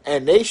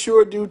 and they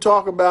sure do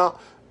talk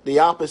about the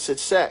opposite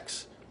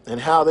sex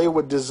and how they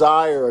would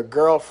desire a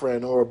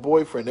girlfriend or a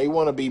boyfriend. They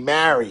want to be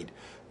married,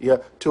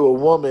 to a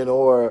woman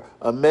or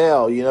a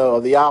male,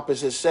 of the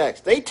opposite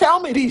sex. They tell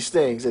me these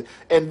things,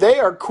 and they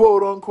are,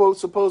 quote unquote,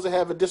 supposed to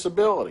have a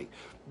disability.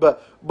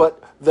 But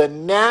the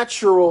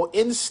natural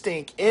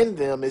instinct in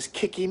them is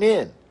kicking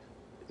in.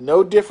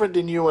 No different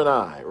than you and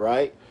I,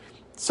 right?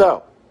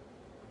 So,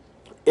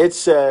 it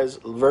says,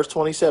 verse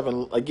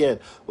 27, again,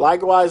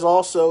 likewise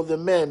also the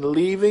men,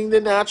 leaving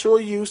the natural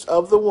use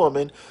of the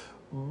woman,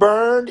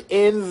 burned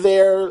in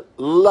their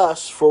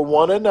lust for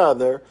one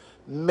another,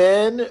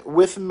 men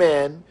with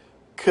men,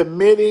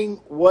 committing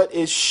what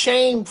is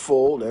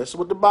shameful, that's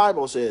what the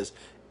Bible says,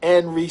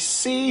 and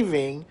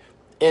receiving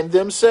in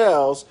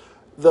themselves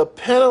the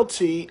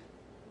penalty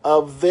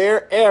of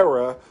their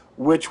error,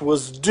 which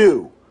was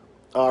due.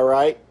 All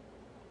right.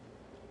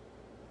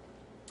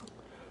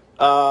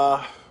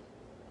 Well,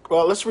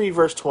 let's read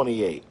verse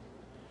 28.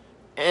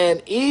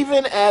 And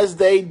even as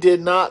they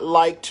did not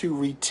like to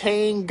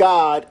retain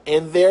God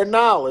in their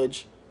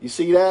knowledge, you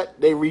see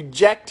that? They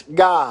reject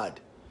God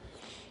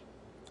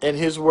and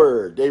his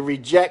word. They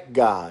reject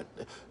God.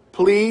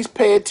 Please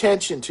pay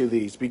attention to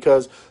these,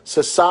 because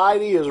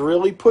society is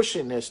really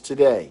pushing this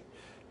today.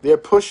 They're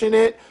pushing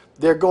it.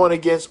 They're going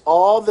against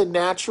all the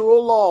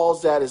natural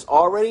laws that is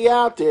already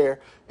out there,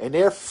 and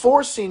they're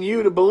forcing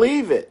you to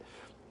believe it.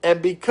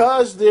 And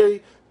because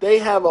they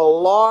have a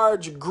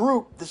large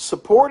group that's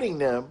supporting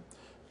them,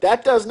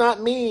 that does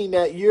not mean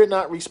that you're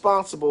not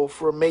responsible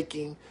for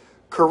making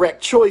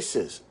correct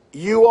choices.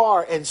 You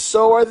are, and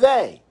so are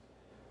they.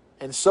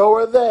 And so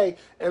are they.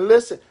 And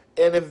listen,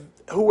 and if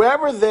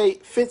whoever they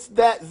fits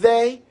that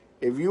they,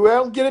 if you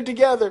don't get it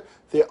together,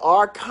 there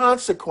are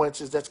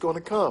consequences that's going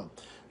to come.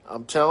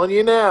 I'm telling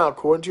you now,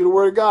 according to the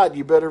word of God,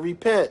 you better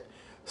repent.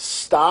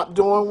 Stop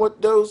doing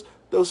what those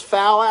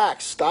foul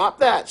acts. Stop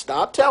that.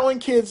 Stop telling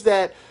kids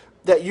that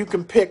you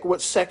can pick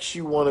what sex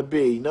you want to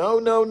be. No,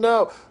 no,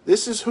 no.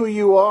 This is who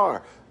you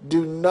are.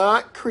 Do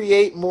not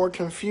create more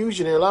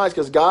confusion in your lives,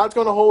 because God's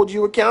going to hold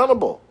you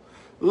accountable.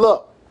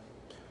 Look,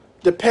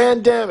 the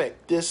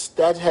pandemic,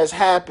 that has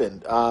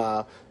happened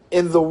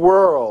in the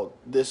world,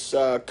 this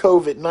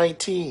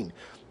COVID-19,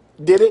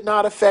 did it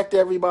not affect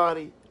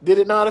everybody? Did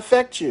it not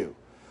affect you?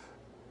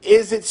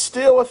 Is it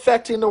still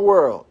affecting the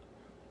world?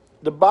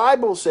 The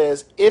Bible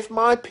says, if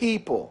my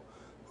people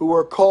who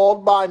are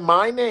called by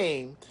my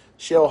name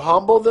shall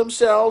humble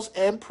themselves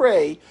and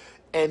pray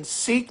and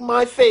seek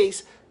my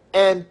face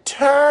and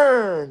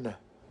turn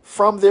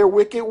from their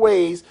wicked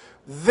ways,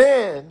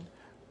 then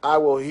I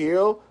will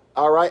heal.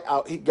 All right.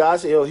 God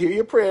said he'll hear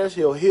your prayers.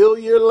 He'll heal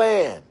your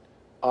land.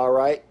 All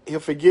right.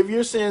 He'll forgive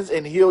your sins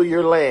and heal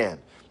your land.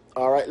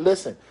 All right.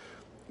 Listen,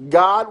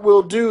 God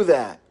will do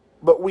that,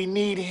 but we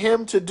need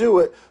him to do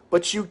it.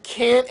 But you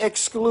can't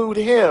exclude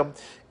him,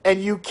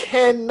 and you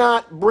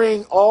cannot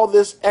bring all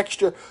this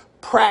extra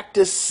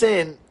practice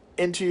sin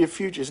into your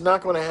future. It's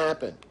not going to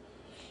happen.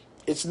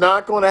 It's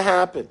not going to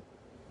happen.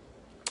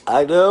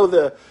 I know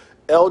the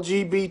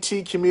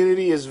LGBT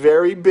community is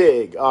very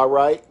big, all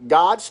right?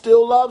 God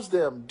still loves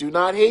them. Do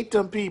not hate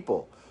them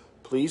people.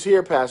 Please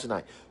hear, Pastor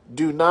Knight.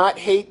 Do not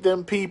hate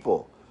them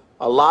people.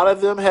 A lot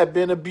of them have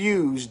been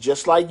abused,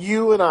 just like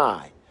you and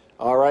I,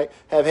 all right,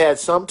 have had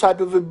some type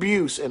of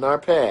abuse in our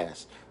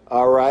past,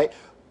 all right?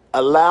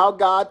 Allow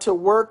God to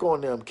work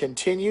on them.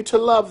 Continue to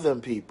love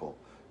them, people.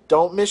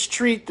 Don't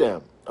mistreat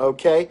them,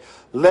 okay?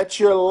 Let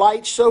your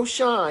light so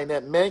shine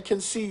that men can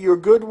see your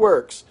good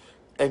works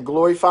and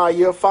glorify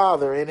your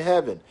Father in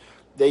heaven.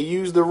 They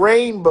use the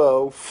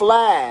rainbow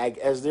flag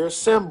as their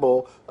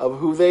symbol of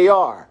who they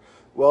are.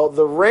 Well,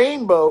 the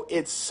rainbow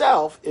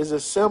itself is a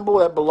symbol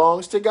that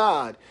belongs to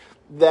God,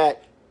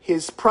 that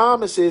his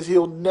promise is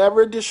he'll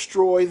never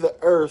destroy the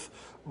earth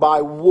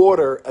by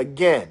water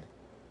again.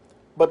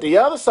 But the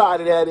other side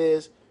of that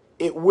is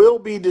it will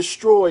be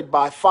destroyed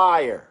by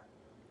fire.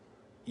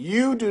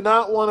 You do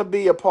not want to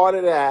be a part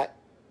of that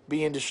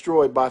being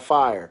destroyed by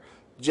fire.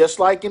 Just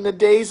like in the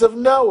days of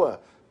Noah,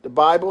 the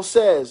Bible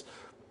says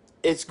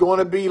it's going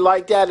to be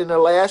like that in the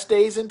last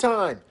days and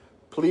time.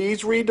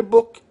 Please read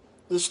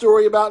the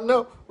story about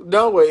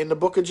Noah in the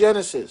book of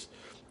Genesis,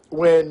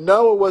 when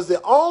Noah was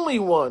the only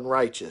one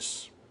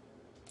righteous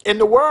in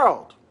the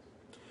world.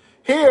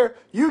 Here,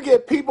 you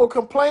get people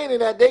complaining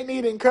that they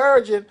need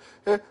encouraging.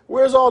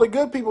 Where's all the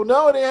good people?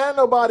 No, they had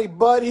nobody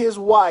but his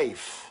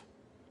wife.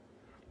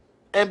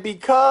 And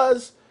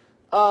because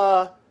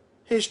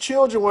his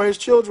children were his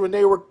children,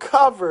 they were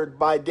covered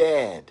by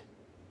dad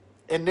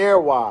and their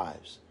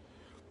wives.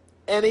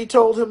 And he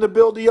told him to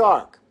build the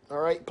ark. All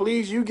right,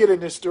 please, you get in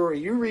this story.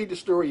 You read the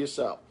story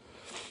yourself.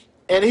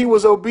 And he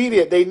was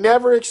obedient. They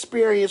never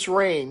experienced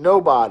rain,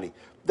 nobody.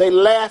 They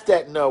laughed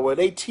at Noah.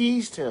 They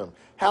teased him.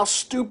 How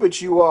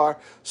stupid you are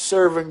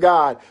serving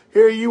God.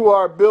 Here you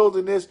are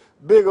building this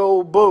big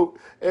old boat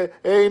and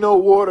ain't no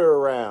water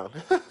around.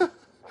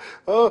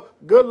 Oh,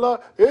 good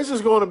luck. This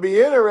is going to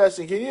be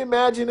interesting. Can you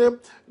imagine them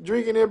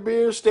drinking their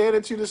beer,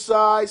 standing to the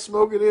side,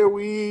 smoking their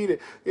weed, and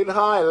getting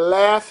high and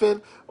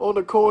laughing on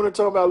the corner,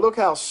 talking about, look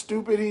how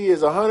stupid he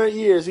is. 100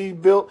 years he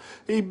built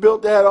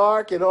that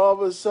ark, and all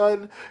of a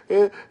sudden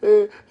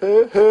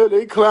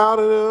they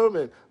clowning him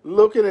and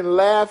looking and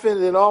laughing,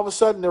 and then all of a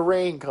sudden the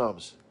rain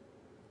comes.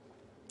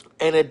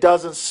 And it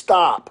doesn't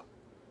stop.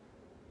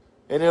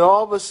 And then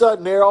all of a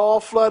sudden they're all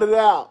flooded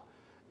out.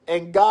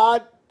 And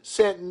God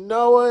sent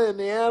Noah and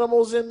the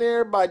animals in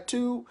there by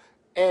two,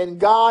 and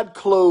God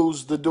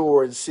closed the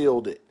door and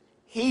sealed it.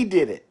 He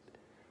did it.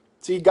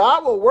 See,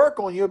 God will work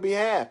on your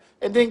behalf.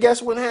 And then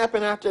guess what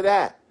happened after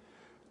that?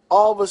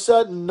 All of a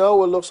sudden,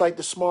 Noah looks like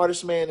the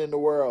smartest man in the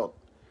world.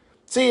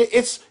 See,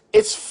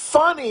 it's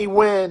funny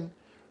when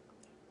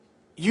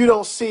you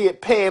don't see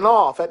it paying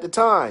off at the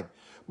time.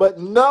 But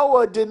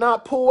Noah did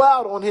not pull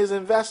out on his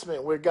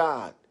investment with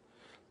God.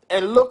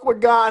 And look what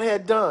God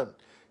had done.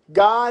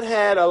 God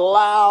had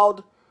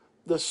allowed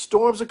the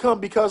storms to come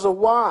because of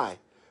why?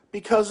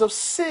 Because of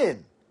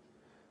sin.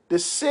 The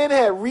sin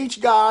had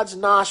reached God's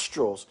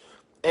nostrils,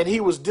 and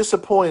he was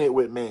disappointed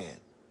with man.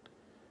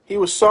 He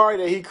was sorry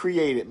that he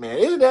created man.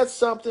 Isn't that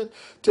something,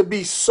 to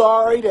be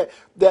sorry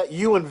that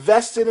you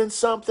invested in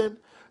something,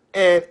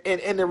 and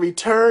the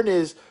return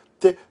is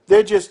that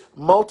they're just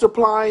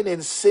multiplying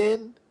in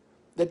sin,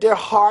 that their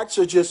hearts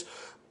are just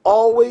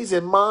always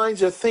and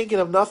minds are thinking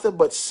of nothing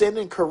but sin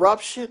and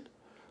corruption?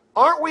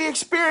 Aren't we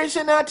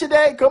experiencing that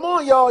today? Come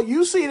on, y'all.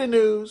 You see the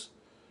news.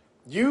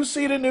 You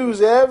see the news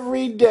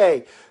every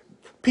day.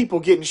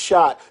 People getting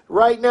shot.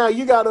 Right now,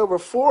 you got over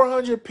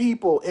 400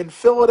 people in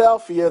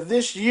Philadelphia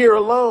this year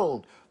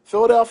alone.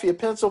 Philadelphia,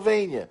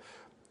 Pennsylvania.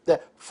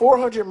 That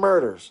 400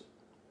 murders,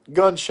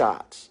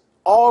 gunshots.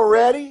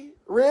 Already?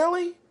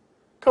 Really?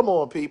 Come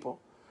on,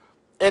 people.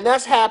 And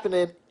that's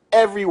happening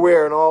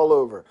everywhere and all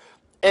over.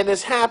 And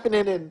it's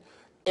happening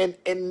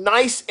in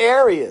nice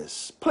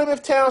areas.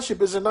 Plymouth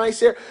Township is a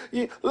nice area.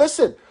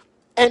 Listen,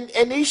 and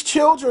these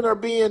children are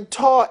being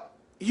taught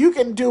you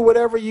can do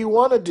whatever you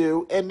want to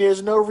do, and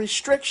there's no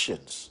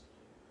restrictions.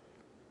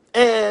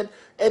 And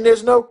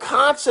there's no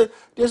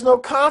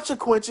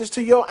consequences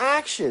to your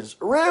actions.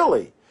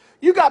 Really.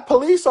 You got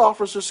police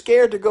officers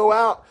scared to go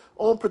out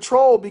on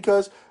patrol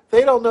because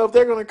they don't know if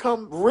they're going to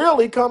come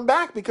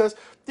back, because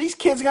these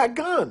kids got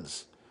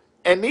guns.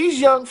 And these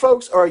young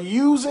folks are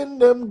using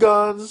them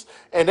guns,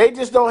 and they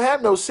just don't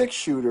have no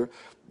 6-shooter.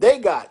 They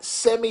got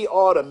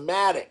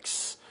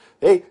semi-automatics.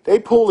 They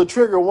pull the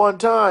trigger one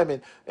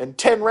time and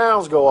 10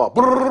 rounds go off.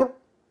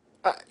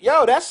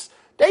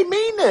 They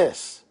mean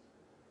this.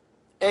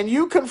 And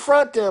you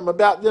confront them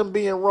about them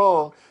being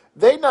wrong.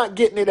 They not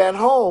getting it at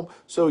home,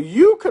 so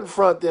you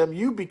confront them,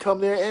 you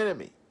become their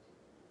enemy.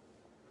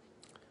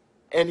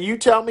 And you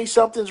tell me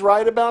something's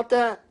right about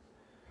that?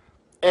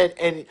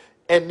 And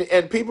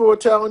people were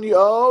telling you,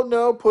 oh,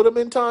 no, put them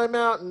in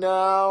timeout.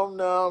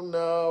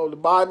 No. The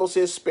Bible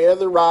says, spare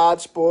the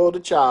rod, spoil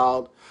the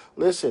child.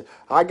 Listen,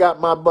 I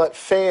got my butt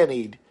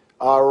fannied,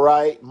 all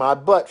right? My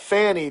butt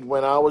fannied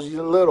when I was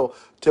little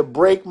to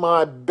break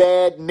my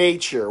bad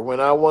nature when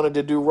I wanted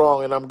to do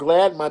wrong. And I'm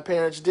glad my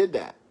parents did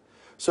that.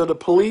 So the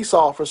police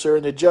officer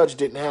and the judge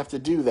didn't have to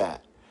do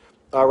that,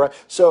 all right?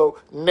 So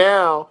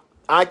now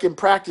I can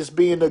practice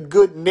being a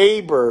good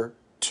neighbor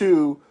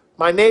to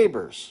my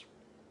neighbors.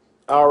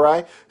 All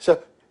right.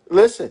 So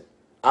listen,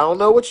 I don't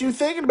know what you're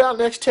thinking about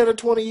next 10 or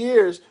 20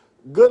 years.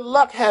 Good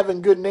luck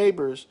having good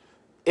neighbors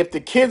if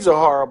the kids are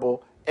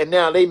horrible and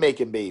now they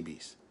making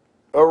babies.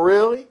 Oh,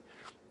 really?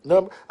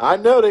 No, I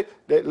know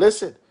that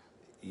listen,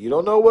 you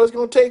don't know what it's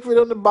going to take for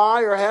them to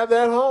buy or have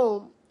that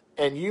home.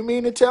 And you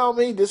mean to tell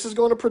me this is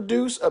going to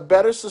produce a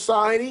better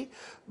society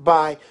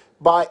by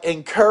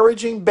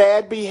encouraging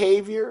bad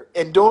behavior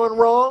and doing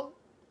wrong?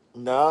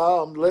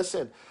 No,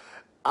 listen.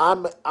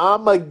 I'm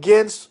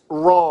against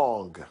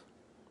wrong.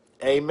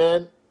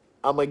 Amen.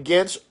 I'm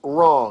against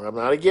wrong. I'm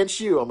not against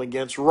you. I'm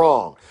against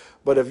wrong.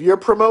 But if you're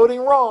promoting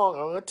wrong,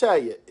 I'm going to tell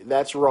you,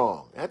 that's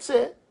wrong. That's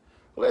it.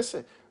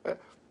 Listen,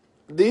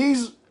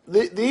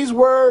 these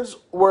words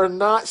were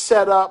not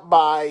set up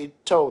by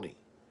Tony.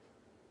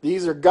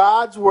 These are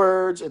God's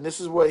words, and this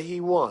is what he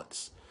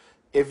wants.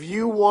 If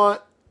you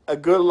want a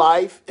good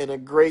life in a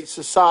great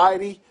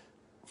society,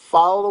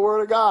 follow the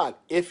word of God.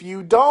 If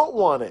you don't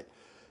want it,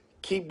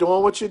 keep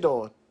doing what you're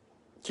doing.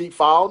 Keep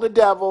following the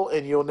devil,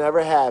 and you'll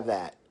never have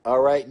that. All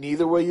right?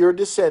 Neither will your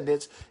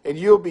descendants, and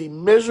you'll be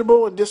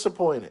miserable and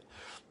disappointed.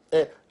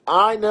 And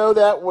I know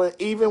that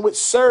even with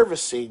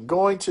servicing,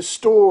 going to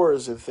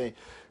stores and things,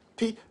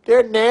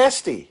 they're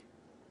nasty.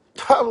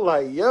 I'm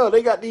like,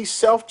 they got these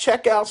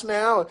self-checkouts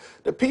now.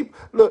 The people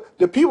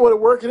that are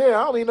working in,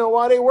 I don't even know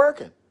why they're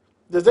working.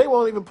 Because they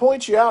won't even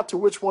point you out to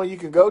which one you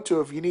can go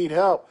to if you need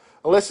help,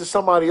 unless it's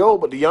somebody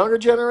old. But the younger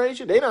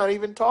generation, they're not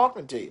even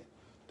talking to you.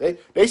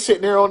 They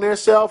sitting there on their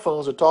cell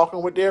phones or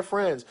talking with their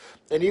friends.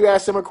 And you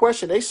ask them a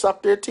question, they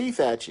suck their teeth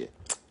at you.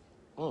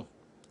 I'm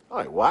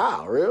like,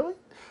 wow, really?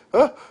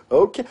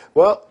 Okay.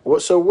 Well,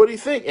 so what do you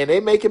think? And they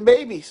making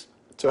babies.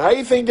 So how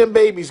you think them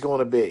babies going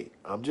to be?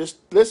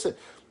 Listen,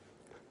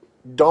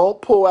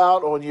 don't pull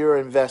out on your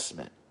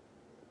investment.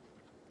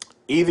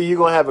 Either you're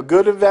going to have a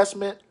good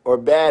investment or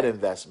bad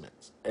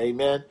investments.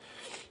 Amen.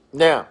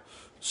 Now,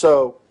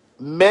 so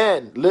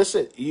men,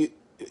 listen,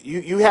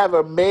 you have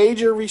a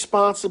major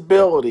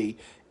responsibility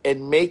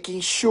in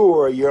making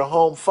sure your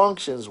home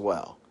functions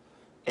well.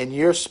 And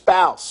your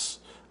spouse,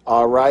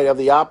 all right, of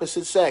the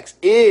opposite sex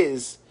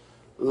is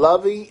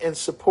loving and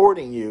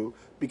supporting you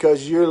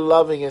because you're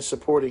loving and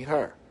supporting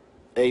her.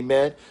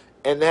 Amen.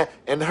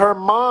 And her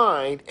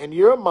mind and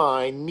your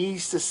mind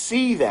needs to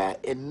see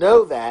that and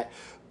know that,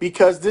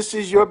 because this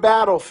is your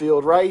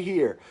battlefield right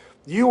here.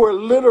 You are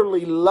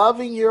literally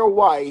loving your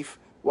wife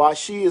while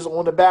she is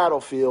on the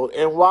battlefield.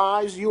 And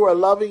wives, you are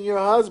loving your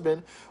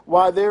husband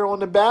while they're on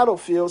the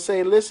battlefield.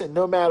 Say, listen,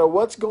 no matter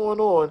what's going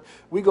on,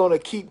 we're going to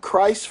keep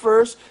Christ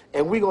first,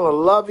 and we're going to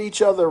love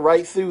each other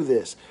right through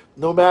this.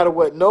 No matter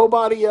what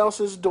nobody else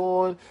is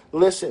doing,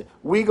 listen,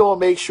 we're going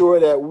to make sure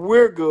that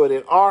we're good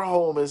and our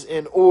home is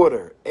in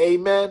order.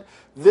 Amen.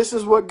 This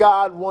is what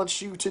God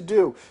wants you to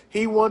do.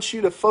 He wants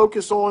you to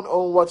focus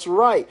on what's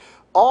right.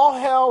 All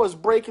hell is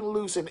breaking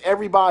loose in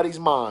everybody's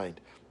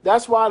mind.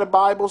 That's why the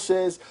Bible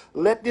says,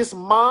 let this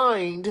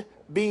mind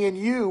be in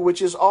you,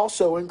 which is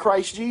also in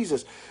Christ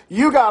Jesus.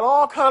 You got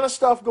all kind of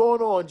stuff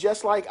going on,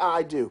 just like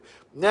I do.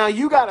 Now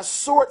you got to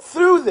sort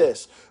through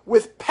this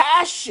with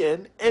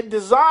passion and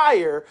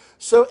desire,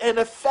 and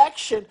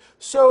affection,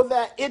 so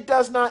that it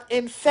does not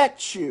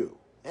infect you.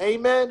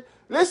 Amen.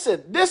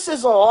 Listen, this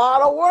is a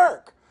lot of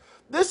work.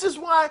 This is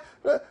why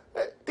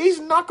these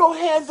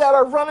knuckleheads that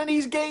are running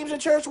these games in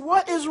church,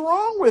 what is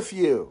wrong with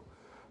you?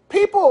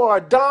 People are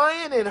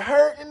dying and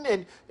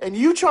hurting, and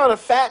you trying to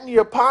fatten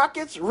your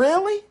pockets?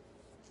 Really?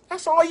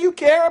 That's all you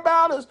care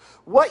about is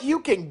what you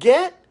can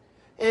get?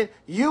 And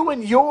you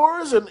and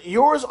yours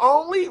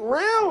only?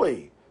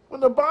 Really?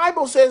 When the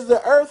Bible says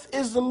the earth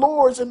is the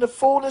Lord's and the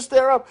fullness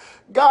thereof,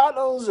 God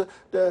owns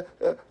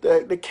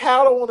the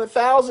cattle on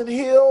 1,000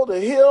 hill, the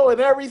hill and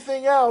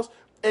everything else.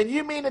 And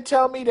you mean to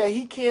tell me that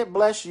he can't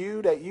bless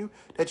you, that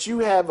you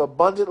have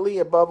abundantly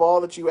above all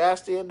that you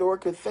asked and or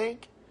could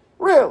think?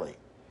 Really?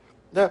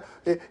 Now,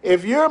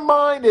 if your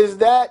mind is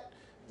that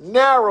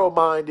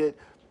narrow-minded,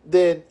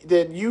 then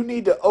you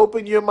need to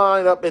open your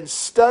mind up and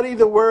study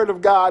the Word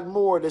of God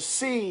more to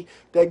see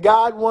that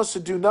God wants to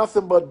do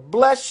nothing but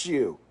bless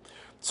you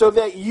so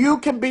that you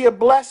can be a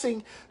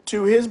blessing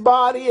to his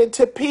body and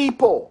to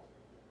people.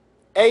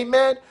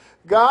 Amen.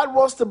 God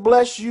wants to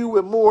bless you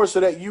with more so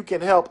that you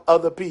can help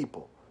other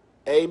people.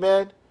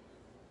 Amen.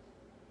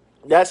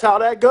 That's how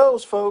that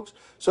goes, folks.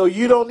 So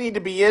you don't need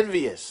to be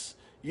envious.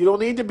 You don't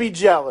need to be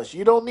jealous.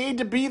 You don't need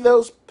to be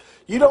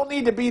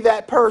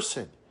that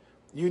person.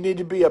 You need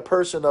to be a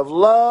person of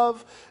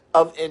love,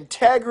 of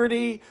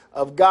integrity,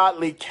 of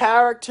godly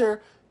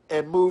character,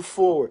 and move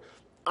forward.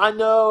 I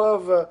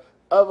know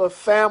of a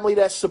family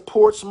that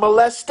supports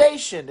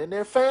molestation in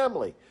their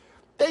family.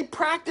 They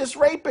practice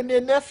raping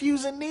their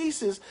nephews and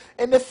nieces,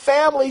 and the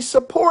family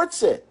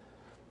supports it.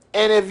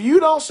 And if you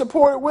don't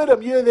support it with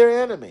them, you're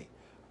their enemy.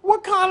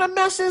 What kind of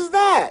mess is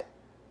that?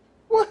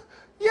 What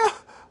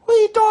are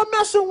you doing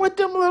messing with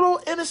them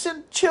little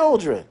innocent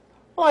children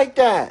like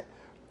that?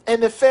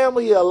 And the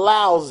family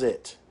allows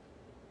it.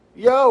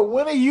 Yo,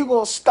 when are you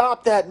going to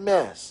stop that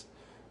mess?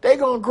 They're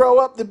going to grow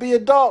up to be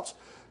adults,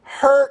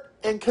 hurt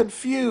and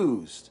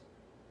confused.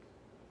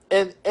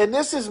 And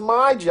this is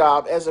my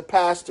job as a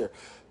pastor,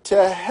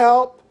 to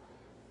help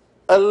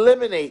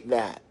eliminate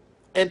that.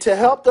 And to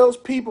help those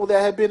people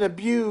that have been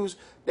abused,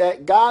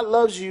 that God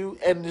loves you,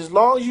 and as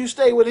long as you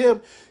stay with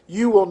him,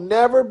 you will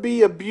never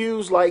be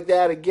abused like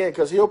that again,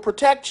 because he'll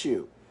protect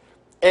you.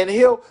 And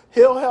he'll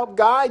help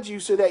guide you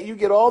so that you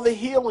get all the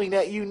healing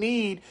that you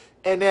need,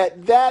 and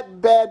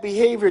that bad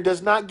behavior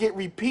does not get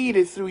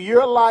repeated through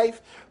your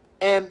life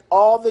and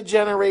all the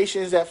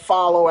generations that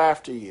follow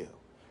after you.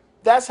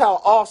 That's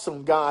how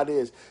awesome God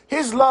is.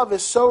 His love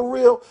is so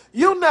real,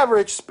 you'll never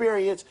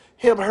experience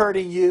him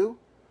hurting you.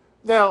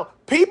 Now,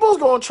 people's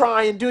going to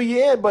try and do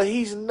you in, but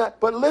he's not.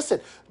 But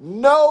listen,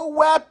 no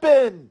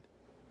weapon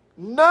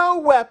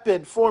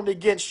formed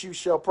against you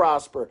shall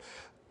prosper.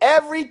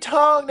 Every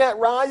tongue that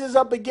rises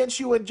up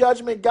against you in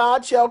judgment,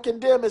 God shall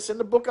condemn. It's in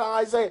the book of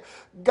Isaiah.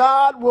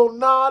 God will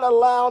not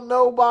allow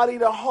nobody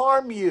to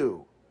harm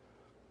you.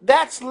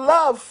 That's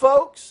love,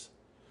 folks.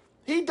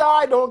 He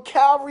died on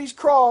Calvary's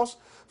cross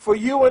for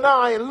you and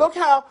I. And look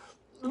at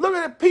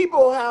the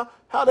people,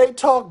 how they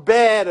talk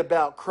bad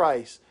about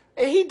Christ.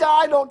 And he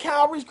died on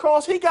Calvary's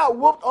cross. He got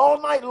whooped all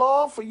night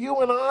long for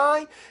you and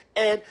I.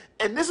 And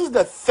this is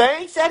the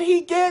thanks that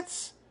he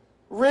gets?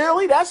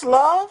 Really? That's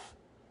love?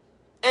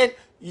 And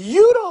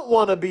you don't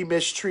want to be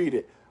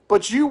mistreated,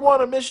 but you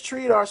want to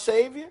mistreat our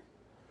Savior?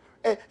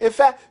 And in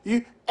fact,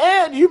 you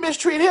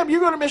mistreat him, you're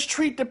going to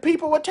mistreat the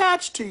people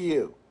attached to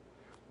you.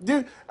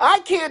 Dude, I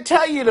can't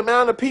tell you the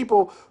amount of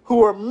people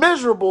who are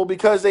miserable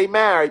because they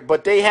married,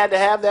 but they had to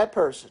have that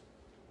person.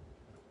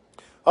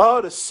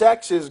 Oh, the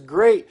sex is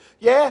great.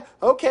 Yeah,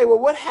 okay, well,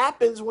 what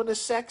happens when the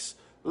sex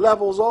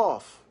levels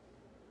off?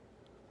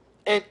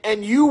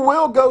 And you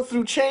will go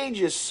through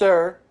changes,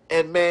 sir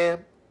and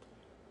ma'am.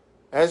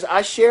 As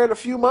I shared a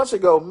few months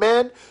ago,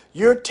 men,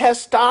 your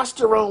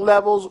testosterone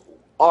levels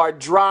are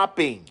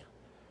dropping.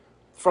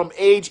 From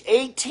age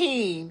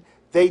 18,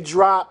 they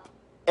drop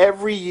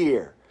every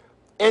year.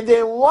 And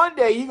then one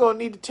day you're going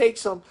to need to take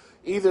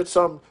either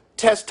some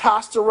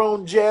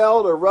testosterone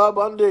gel to rub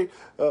under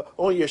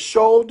on your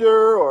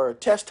shoulder, or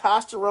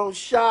testosterone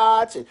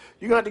shots, and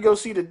you're going to have to go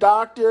see the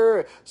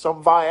doctor,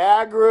 some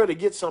Viagra to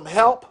get some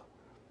help.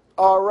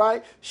 All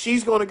right?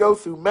 She's going to go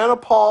through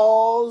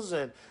menopause,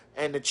 and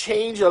and the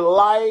change of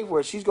life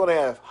where she's going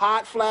to have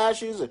hot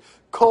flashes and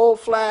cold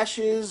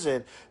flashes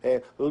and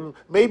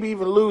maybe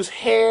even lose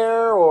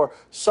hair, or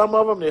some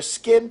of them, their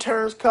skin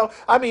turns color.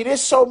 I mean, there's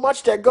so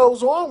much that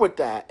goes on with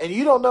that, and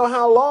you don't know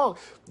how long.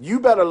 You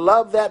better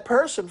love that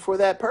person for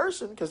that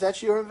person, because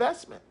that's your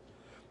investment,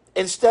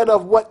 instead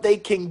of what they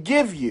can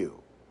give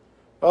you.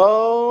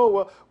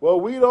 Oh,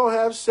 well, we don't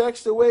have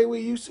sex the way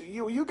we used to.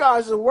 You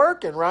guys are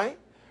working, right?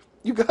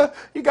 You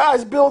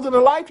guys building a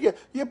life.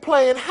 You're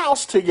playing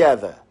house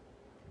together.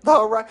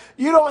 All right.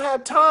 You don't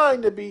have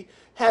time to be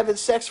having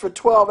sex for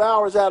 12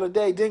 hours out of the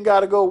day, then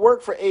got to go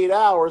work for 8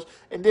 hours,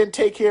 and then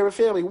take care of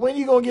family. When are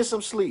you going to get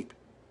some sleep?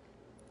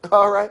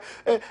 All right.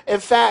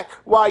 In fact,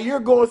 while you're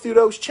going through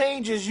those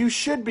changes, you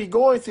should be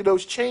going through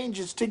those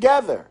changes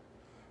together.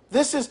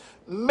 This is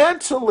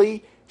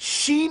mentally,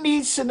 she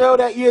needs to know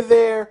that you're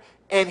there,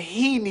 and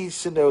he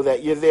needs to know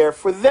that you're there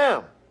for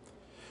them.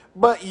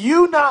 But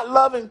you not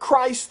loving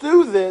Christ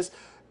through this,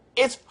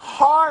 it's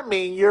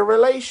harming your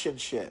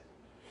relationship.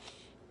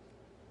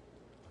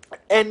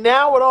 And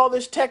now with all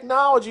this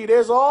technology,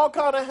 there's all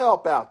kind of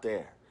help out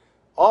there.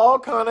 All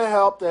kind of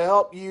help to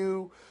help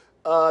you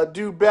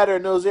do better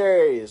in those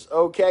areas,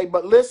 okay?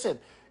 But listen,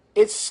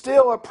 it's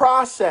still a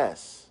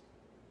process.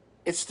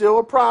 It's still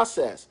a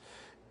process.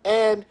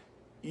 And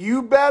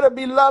you better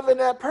be loving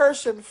that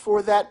person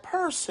for that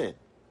person.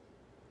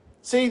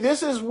 See,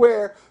 this is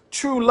where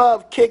true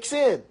love kicks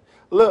in.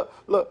 Look,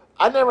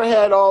 I never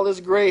had all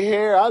this gray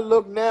hair. I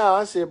look now,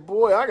 I said,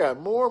 boy, I got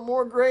more and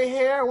more gray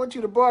hair. I went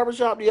to the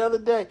barbershop the other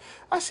day.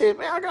 I said,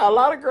 man, I got a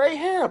lot of gray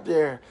hair up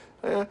there.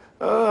 Yeah.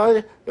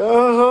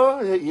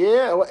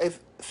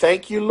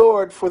 Thank you,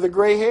 Lord, for the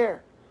gray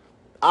hair.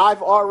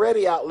 I've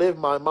already outlived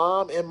my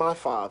mom and my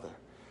father.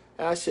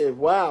 And I said,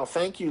 wow,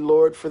 thank you,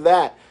 Lord, for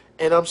that.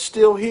 And I'm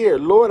still here.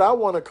 Lord, I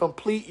want to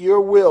complete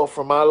your will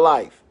for my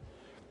life.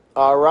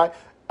 All right.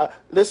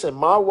 Listen,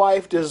 my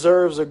wife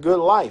deserves a good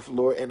life,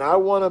 Lord, and I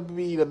want to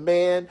be the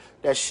man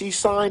that she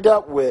signed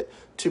up with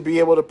to be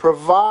able to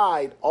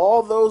provide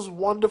all those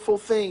wonderful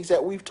things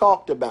that we've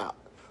talked about,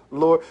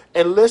 Lord.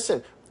 And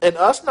listen, and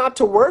us not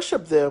to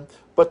worship them,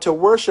 but to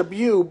worship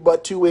you,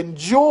 but to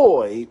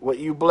enjoy what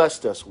you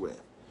blessed us with,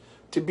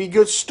 to be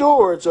good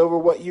stewards over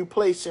what you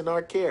place in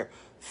our care.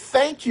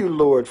 Thank you,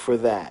 Lord, for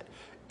that.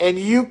 And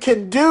you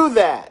can do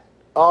that,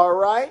 all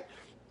right?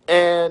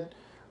 And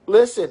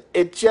listen,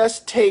 it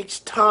just takes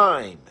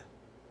time.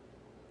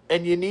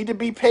 And you need to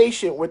be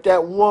patient with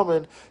that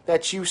woman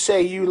that you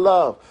say you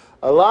love.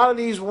 A lot of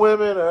these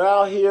women are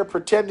out here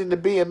pretending to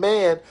be a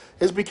man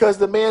is because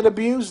the man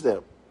abused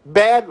them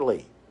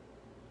badly.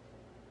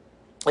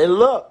 And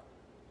look,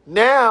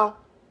 now,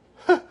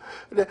 what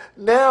do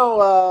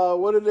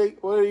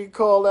you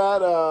call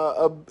that?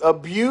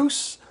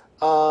 Abuse,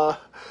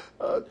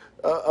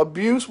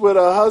 abuse with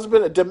a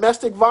husband,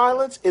 domestic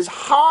violence is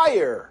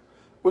higher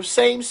with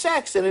same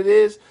sex than it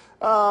is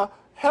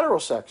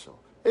heterosexual.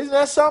 Isn't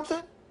that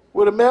something?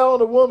 With a male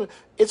and a woman,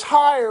 it's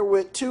higher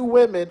with two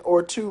women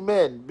or two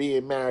men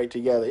being married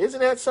together.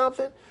 Isn't that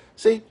something?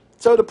 See,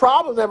 so the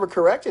problem never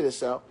corrected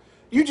itself.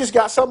 You just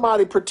got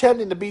somebody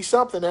pretending to be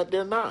something that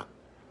they're not.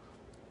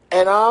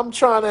 And I'm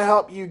trying to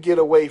help you get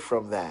away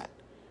from that.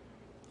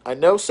 I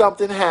know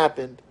something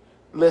happened.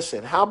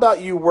 Listen, how about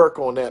you work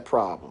on that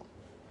problem?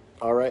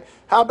 All right?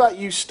 How about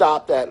you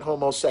stop that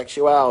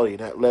homosexuality,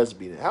 that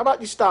lesbian? How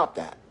about you stop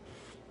that?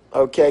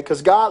 Okay?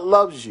 Because God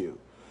loves you.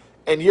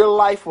 And your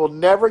life will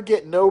never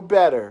get no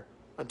better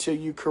until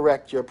you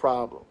correct your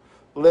problem.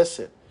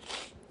 Listen,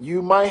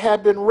 you might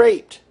have been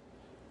raped,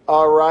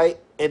 all right?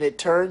 And it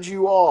turns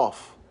you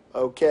off,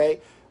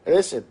 okay?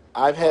 Listen,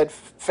 I've had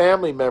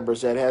family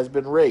members that has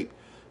been raped,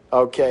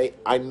 okay?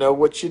 I know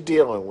what you're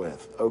dealing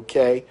with,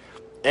 okay?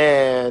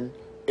 And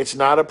it's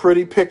not a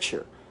pretty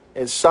picture.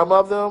 And some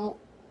of them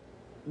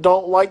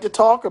don't like to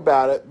talk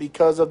about it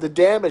because of the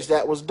damage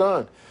that was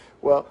done.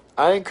 Well,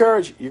 I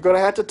encourage you, you're going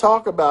to have to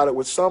talk about it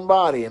with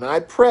somebody. And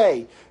I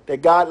pray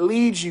that God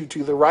leads you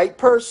to the right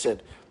person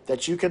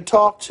that you can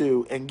talk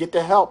to and get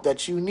the help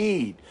that you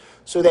need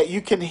so that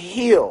you can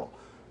heal.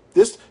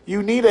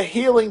 You need a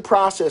healing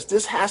process.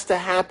 This has to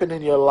happen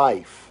in your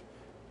life.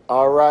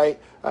 All right?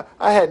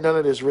 I had none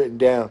of this written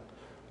down.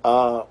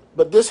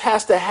 But this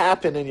has to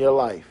happen in your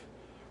life.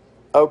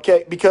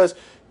 Okay? Because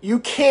you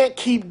can't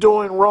keep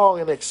doing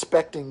wrong and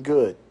expecting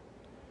good.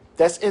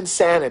 That's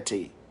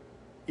insanity.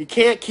 You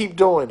can't keep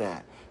doing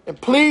that. And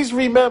please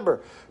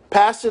remember,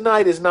 Pastor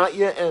Knight is not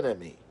your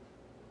enemy.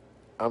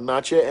 I'm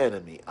not your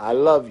enemy. I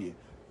love you.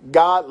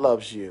 God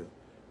loves you.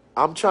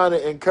 I'm trying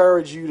to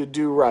encourage you to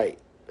do right.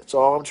 That's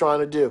all I'm trying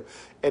to do.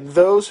 And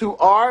those who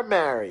are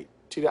married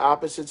to the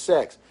opposite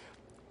sex,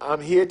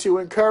 I'm here to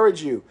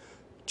encourage you.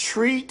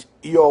 Treat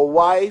your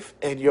wife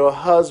and your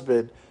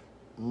husband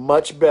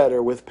much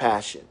better with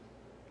passion.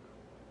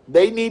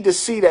 They need to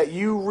see that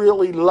you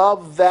really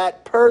love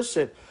that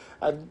person.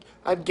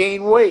 I've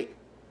gained weight.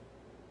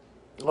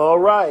 All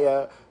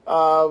right.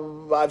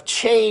 I've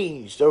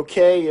changed,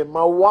 okay? And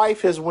my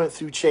wife has went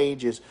through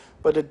changes.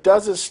 But it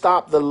doesn't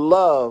stop the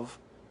love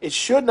it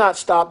should not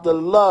stop the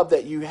love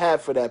that you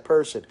have for that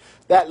person.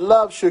 That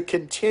love should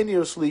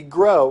continuously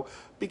grow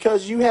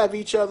because you have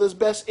each other's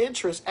best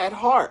interests at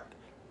heart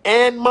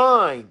and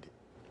mind.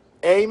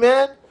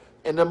 Amen?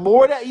 And the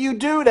more that you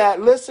do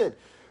that, listen,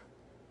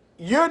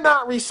 you're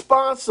not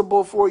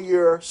responsible for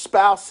your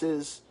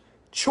spouse's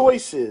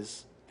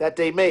choices that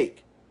they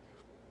make.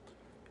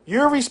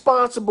 You're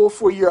responsible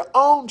for your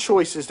own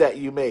choices that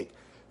you make.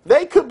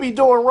 They could be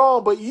doing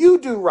wrong, but you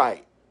do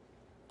right.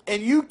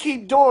 And you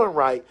keep doing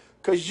right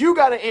because you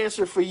got to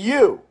answer for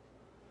you.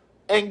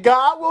 And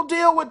God will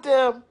deal with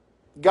them.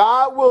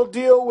 God will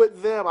deal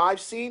with them.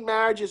 I've seen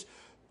marriages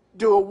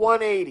do a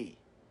 180.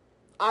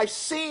 I've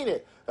seen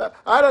it.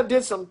 I done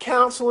did some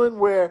counseling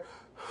where,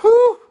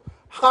 whew,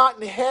 hot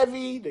and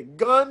heavy, the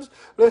guns.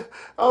 I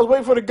was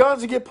waiting for the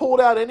guns to get pulled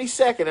out any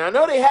second. And I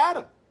know they had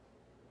them.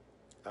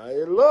 I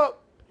said,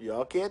 look,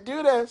 y'all can't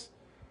do this.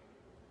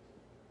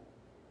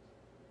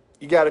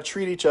 You got to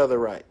treat each other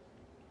right.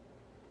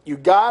 You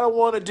got to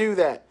want to do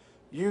that.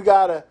 You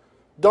got to,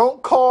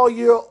 don't call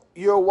your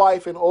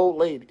wife an old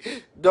lady.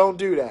 Don't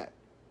do that.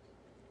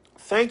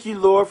 Thank you,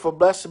 Lord, for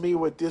blessing me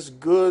with this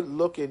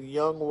good-looking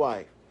young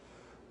wife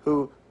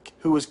who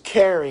is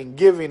caring,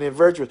 giving, and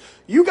virtuous.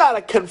 You got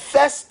to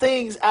confess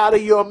things out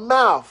of your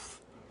mouth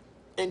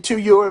into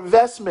your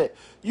investment.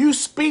 You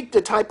speak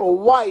the type of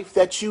wife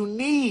that you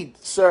need,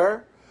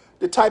 sir.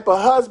 The type of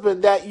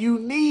husband that you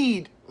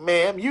need,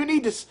 ma'am. You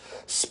need to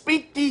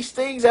speak these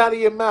things out of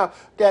your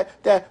mouth.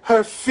 That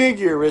her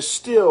figure is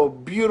still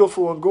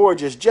beautiful and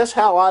gorgeous, just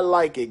how I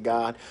like it,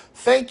 God.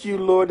 Thank you,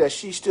 Lord, that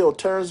she still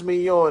turns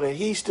me on and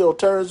he still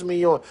turns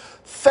me on.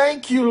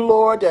 Thank you,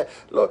 Lord, that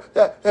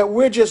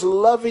we're just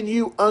loving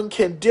you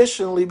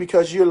unconditionally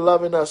because you're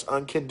loving us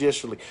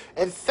unconditionally.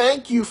 And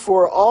thank you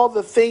for all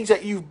the things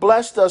that you've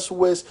blessed us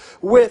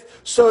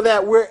with so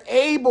that we're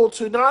able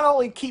to not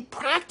only keep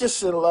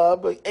practicing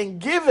love and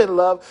giving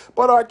love,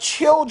 but our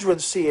children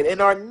see it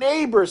and our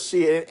neighbors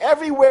see it. And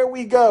everywhere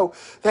we go,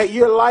 that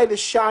your light is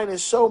shining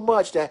so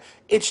much that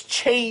it's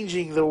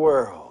changing the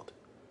world.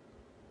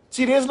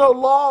 See, there's no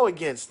law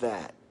against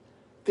that.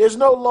 There's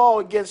no law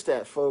against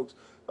that, folks.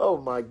 Oh,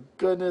 my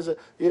goodness.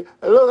 It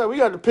looks like we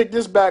got to pick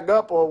this back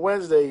up on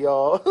Wednesday,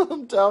 y'all.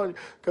 I'm telling you,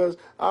 because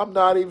I'm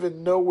not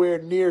even nowhere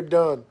near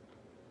done.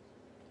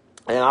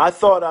 And I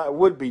thought I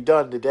would be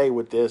done today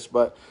with this,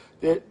 but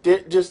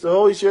just the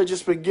Holy Spirit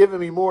just been giving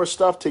me more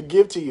stuff to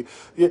give to you.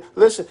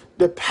 Listen,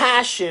 the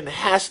passion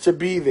has to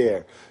be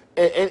there.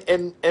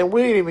 And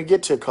we didn't even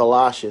get to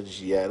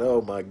Colossians yet.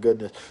 Oh, my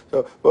goodness.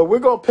 So, but we're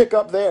going to pick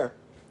up there.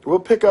 We'll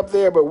pick up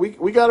there, but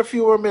we got a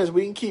few more minutes.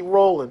 We can keep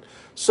rolling.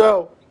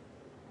 So,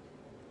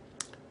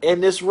 in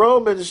this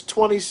Romans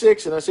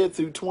 26, and I said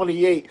through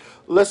 28,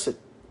 listen.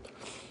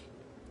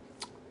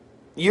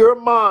 Your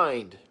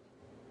mind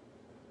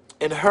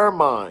and her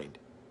mind,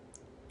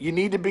 you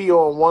need to be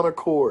on one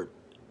accord.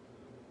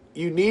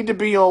 You need to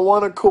be on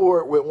one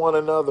accord with one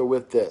another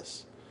with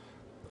this.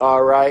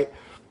 All right?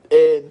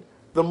 And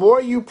the more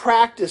you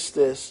practice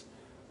this,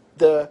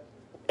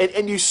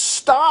 and you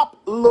stop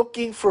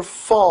looking for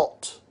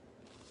fault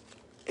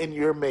in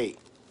your mate.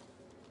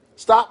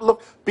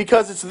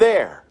 Because it's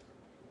there.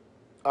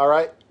 All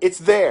right? It's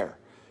there.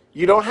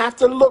 You don't have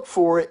to look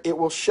for it. It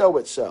will show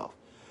itself.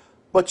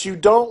 But you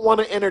don't want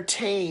to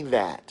entertain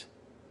that.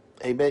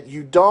 Amen.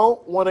 You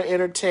don't want to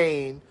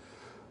entertain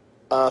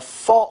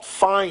fault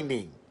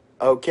finding.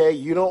 Okay?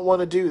 You don't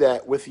want to do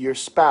that with your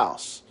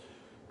spouse.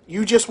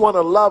 You just want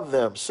to love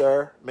them,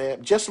 sir,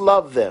 man. Just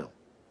love them.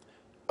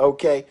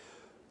 Okay?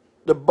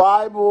 The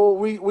Bible,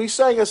 we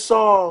sang a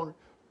song,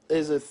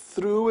 is it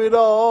through it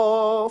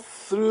all,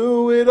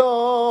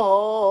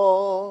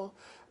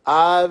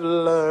 I've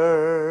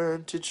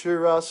learned to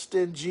trust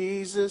in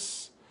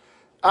Jesus.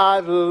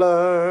 I've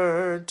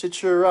learned to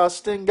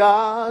trust in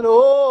God.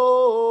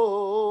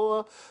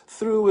 Oh,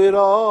 through it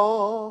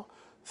all,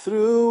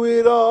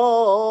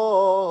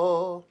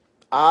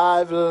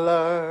 I've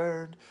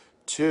learned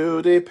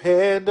to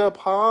depend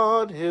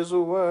upon his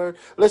word.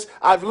 Listen,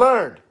 I've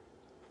learned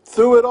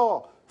through it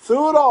all,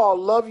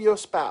 love your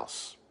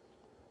spouse.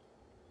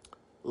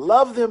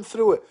 Love them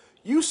through it.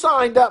 You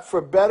signed up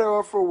for better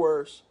or for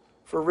worse,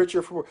 for richer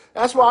or for worse.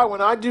 That's why when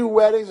I do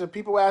weddings and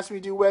people ask me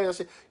to do weddings,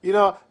 I say,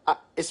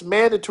 it's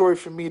mandatory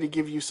for me to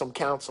give you some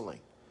counseling.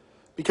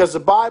 Because the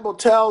Bible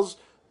tells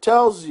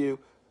you,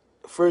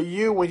 for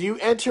you, when you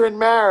enter in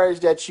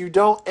marriage, that you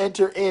don't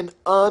enter in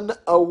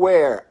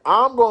unaware.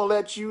 I'm going to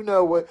let you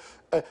know what,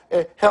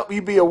 help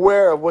you be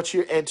aware of what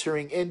you're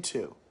entering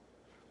into.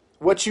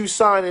 What you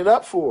signing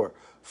up for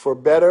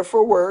better,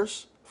 for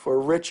worse,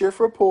 for richer,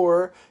 for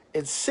poorer,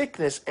 in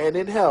sickness and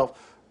in health,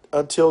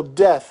 until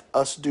death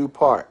us do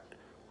part.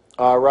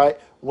 All right?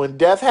 When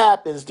death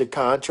happens, the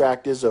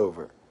contract is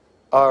over.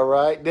 All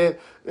right? Then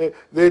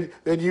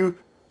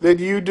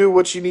you do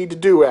what you need to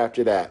do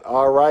after that.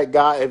 All right,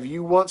 God, if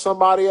you want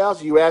somebody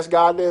else, you ask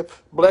God to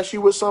bless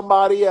you with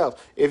somebody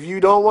else. If you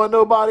don't want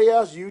nobody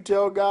else, you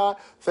tell God,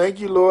 thank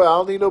you, Lord, I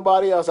don't need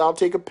nobody else. I'll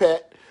take a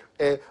pet,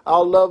 and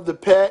I'll love the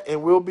pet,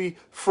 and we'll be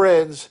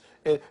friends.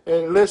 And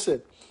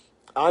listen,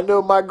 I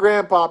know my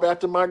grandpa,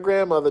 after my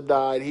grandmother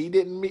died, he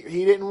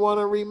didn't want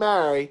to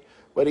remarry,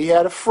 but he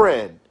had a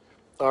friend.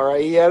 All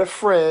right, he had a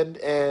friend,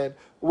 and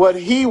what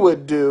he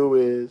would do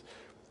is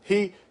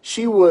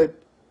she would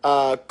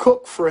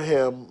cook for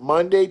him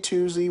Monday,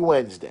 Tuesday,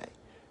 Wednesday.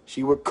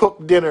 She would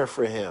cook dinner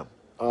for him.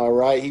 All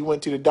right, he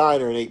went to the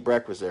diner and ate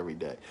breakfast every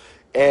day.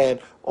 And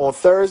on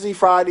Thursday,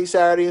 Friday,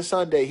 Saturday, and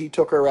Sunday, he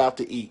took her out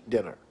to eat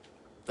dinner.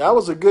 That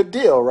was a good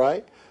deal,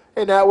 right?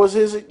 And that was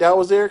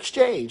their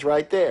exchange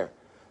right there.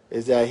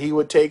 Is that he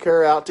would take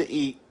her out to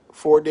eat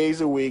 4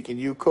 days a week and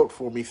you cook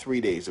for me 3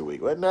 days a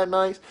week. Wasn't that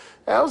nice?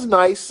 That was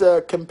nice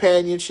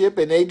companionship,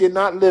 and they did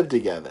not live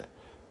together.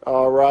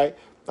 All right?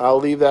 I'll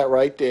leave that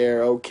right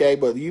there, okay?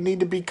 But you need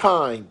to be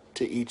kind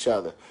to each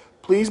other.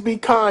 Please be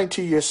kind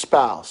to your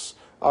spouse.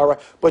 All right?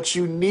 But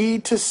you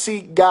need to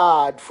seek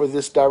God for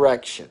this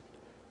direction.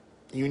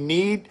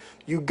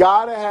 You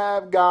got to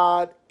have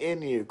God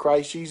in you,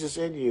 Christ Jesus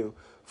in you,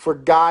 for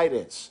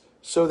guidance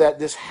so that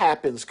this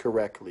happens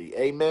correctly.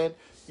 Amen.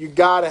 You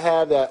got to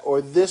have that,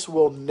 or this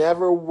will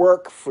never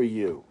work for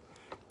you.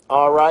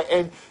 All right.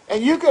 And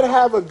you could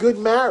have a good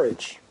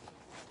marriage.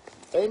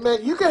 Amen.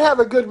 You could have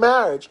a good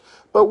marriage,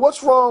 but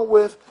what's wrong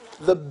with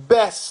the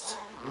best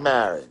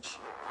marriage?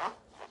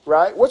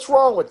 Right? What's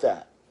wrong with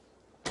that?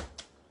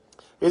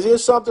 Is there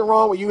something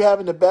wrong with you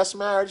having the best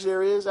marriage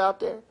there is out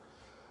there?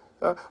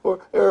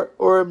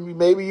 Or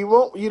maybe you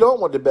don't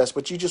want the best,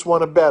 but you just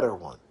want a better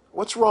one.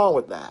 What's wrong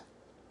with that?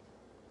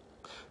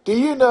 Do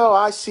you know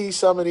I see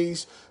some of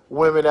these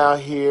women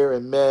out here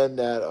and men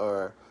that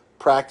are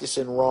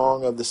practicing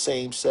wrong of the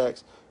same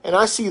sex, and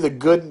I see the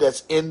good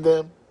that's in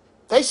them.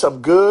 They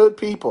some good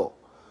people.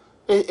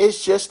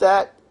 It's just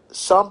that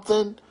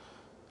something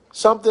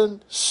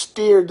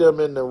steered them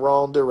in the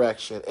wrong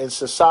direction, and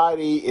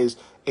society is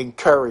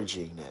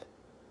encouraging it.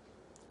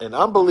 And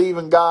I'm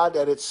believing God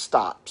that it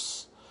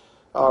stops.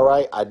 All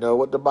right, I know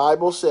what the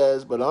Bible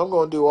says, but I'm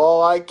going to do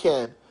all I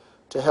can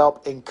to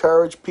help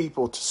encourage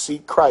people to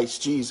seek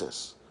Christ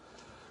Jesus,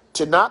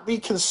 to not be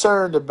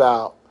concerned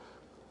about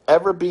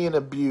ever being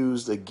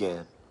abused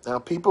again. Now,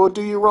 people will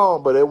do you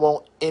wrong, but it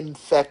won't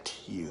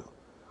infect you.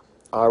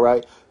 All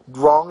right,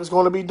 wrong is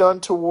going to be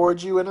done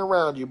towards you and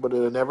around you, but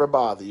it'll never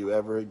bother you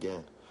ever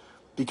again,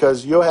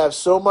 because you'll have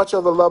so much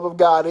of the love of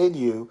God in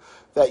you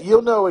that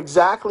you'll know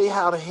exactly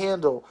how to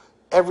handle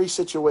every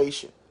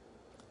situation.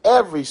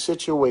 Every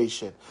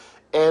situation.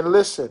 And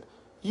listen,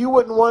 you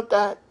wouldn't want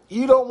that.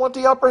 You don't want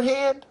the upper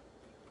hand?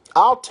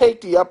 I'll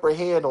take the upper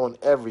hand on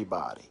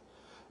everybody.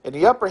 And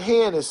the upper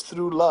hand is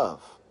through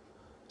love.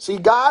 See,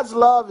 God's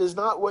love is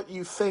not what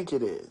you think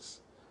it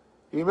is.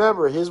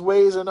 Remember, his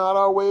ways are not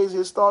our ways.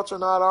 His thoughts are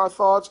not our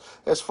thoughts.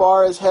 As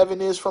far as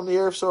heaven is from the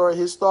earth, so are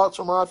his thoughts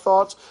from our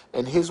thoughts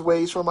and his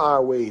ways from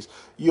our ways.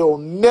 You'll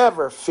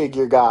never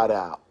figure God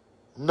out.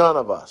 None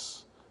of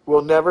us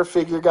will never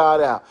figure God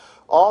out.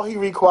 All he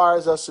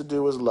requires us to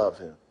do is love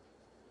him.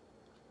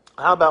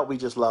 How about we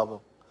just love him?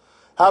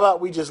 How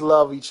about we just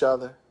love each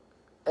other?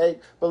 Hey,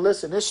 but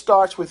listen, this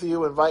starts with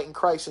you inviting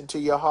Christ into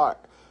your heart.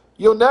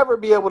 You'll never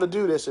be able to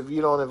do this if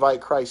you don't invite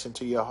Christ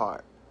into your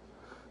heart.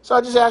 So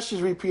I just ask you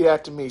to repeat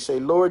after me. Say,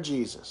 Lord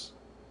Jesus,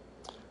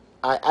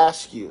 I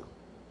ask you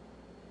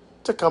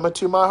to come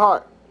into my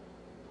heart.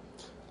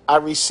 I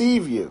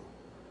receive you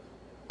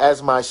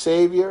as my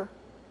Savior,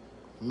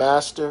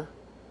 Master,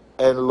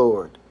 and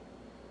Lord.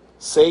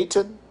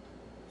 Satan,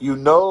 you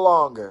no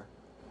longer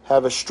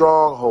have a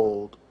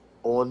stronghold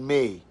on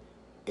me,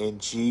 in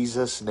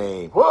Jesus'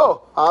 name.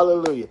 Whoa,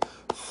 hallelujah.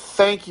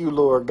 Thank you,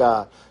 Lord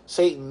God.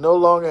 Satan no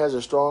longer has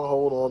a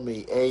stronghold on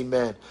me.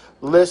 Amen.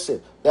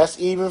 Listen, that's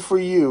even for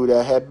you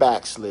that had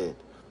backslid.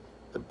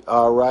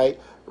 All right.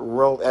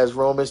 As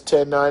Romans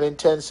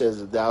 10:9-10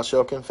 says, if thou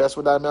shalt confess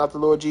with thy mouth the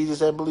Lord Jesus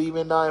and believe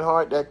in thine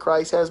heart that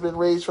Christ has been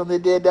raised from the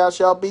dead, thou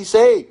shalt be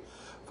saved.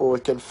 For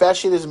with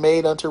confession is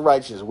made unto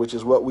righteousness, which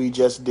is what we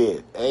just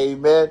did.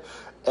 Amen.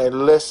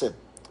 And listen,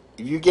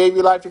 if you gave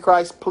your life to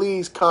Christ,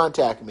 please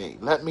contact me.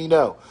 Let me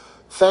know.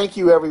 Thank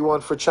you,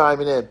 everyone, for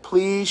chiming in.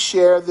 Please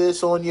share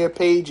this on your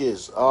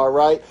pages. All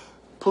right.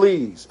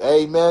 Please.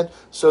 Amen.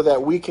 So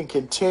that we can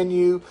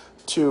continue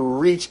to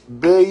reach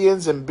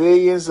billions and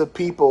billions of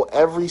people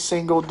every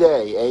single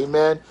day.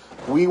 Amen.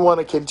 We want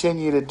to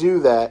continue to do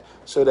that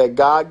so that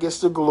God gets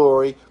the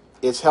glory.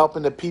 It's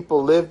helping the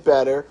people live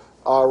better.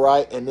 All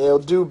right, and they'll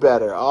do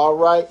better. All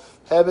right,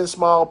 heaven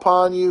smile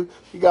upon you.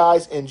 You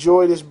guys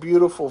enjoy this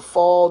beautiful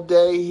fall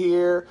day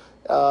here.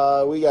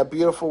 We got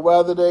beautiful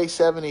weather today,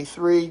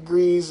 73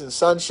 degrees and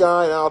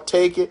sunshine. I'll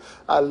take it.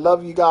 I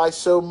love you guys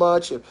so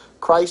much. If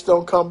Christ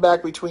don't come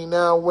back between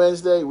now and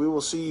Wednesday, we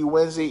will see you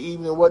Wednesday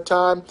evening. What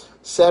time?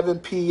 7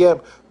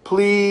 p.m.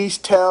 Please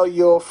tell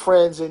your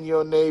friends and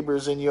your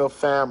neighbors and your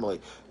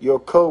family, your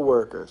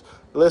co-workers.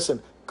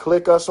 Listen,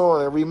 click us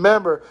on. And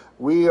remember,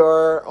 we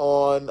are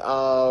on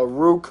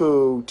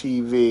Roku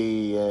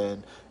TV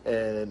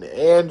and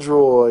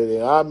Android.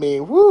 And I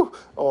mean,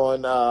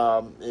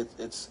 on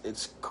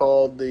it's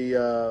called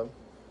the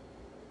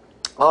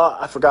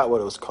I forgot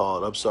what it was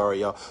called. I'm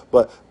sorry, y'all.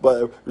 But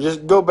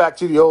just go back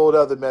to the old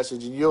other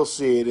message and you'll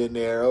see it in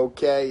there,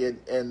 okay?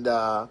 And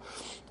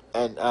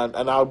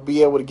I'll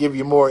be able to give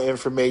you more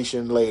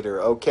information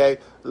later, okay?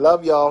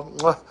 Love y'all.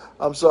 Mwah.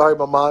 I'm sorry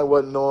my mind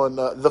wasn't on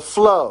the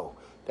flow.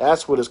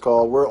 That's what it's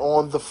called. We're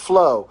on the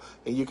flow.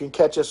 And you can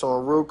catch us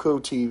on Roku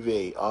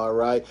TV, all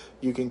right?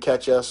 You can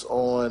catch us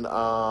on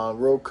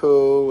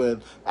Roku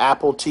and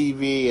Apple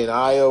TV and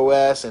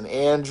iOS and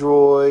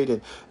Android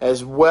and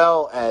as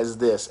well as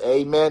this.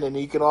 Amen. And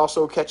you can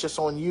also catch us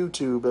on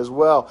YouTube as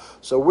well.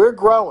 So we're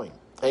growing.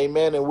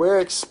 Amen. And we're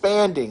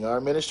expanding. Our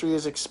ministry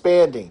is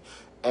expanding.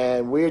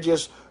 And we're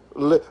just,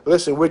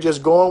 listen, we're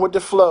just going with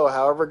the flow,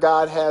 however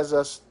God has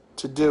us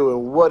to do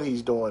and what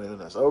he's doing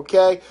in us.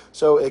 Okay?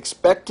 So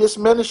expect this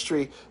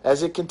ministry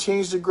as it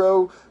continues to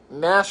grow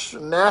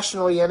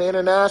nationally and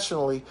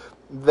internationally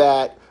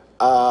that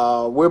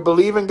we're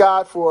believing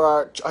God for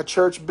our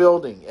church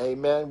building.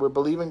 Amen. We're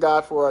believing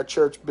God for our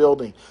church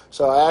building.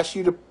 So I ask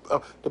you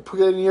to put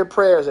it in your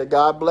prayers that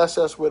God bless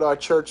us with our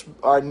church,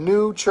 our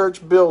new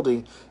church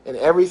building and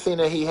everything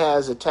that he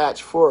has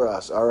attached for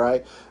us. All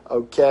right.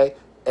 Okay.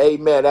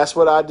 Amen. That's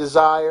what I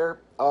desire.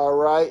 All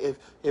right.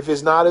 If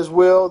it's not his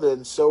will,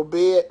 then so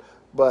be it.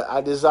 But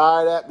I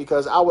desire that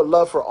because I would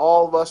love for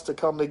all of us to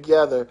come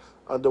together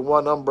under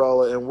one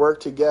umbrella and work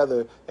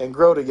together and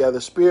grow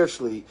together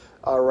spiritually.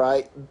 All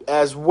right.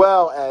 As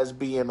well as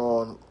being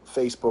on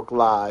Facebook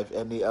Live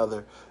and the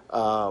other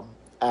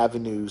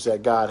avenues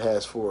that God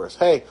has for us.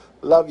 Hey,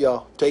 love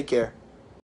y'all. Take care.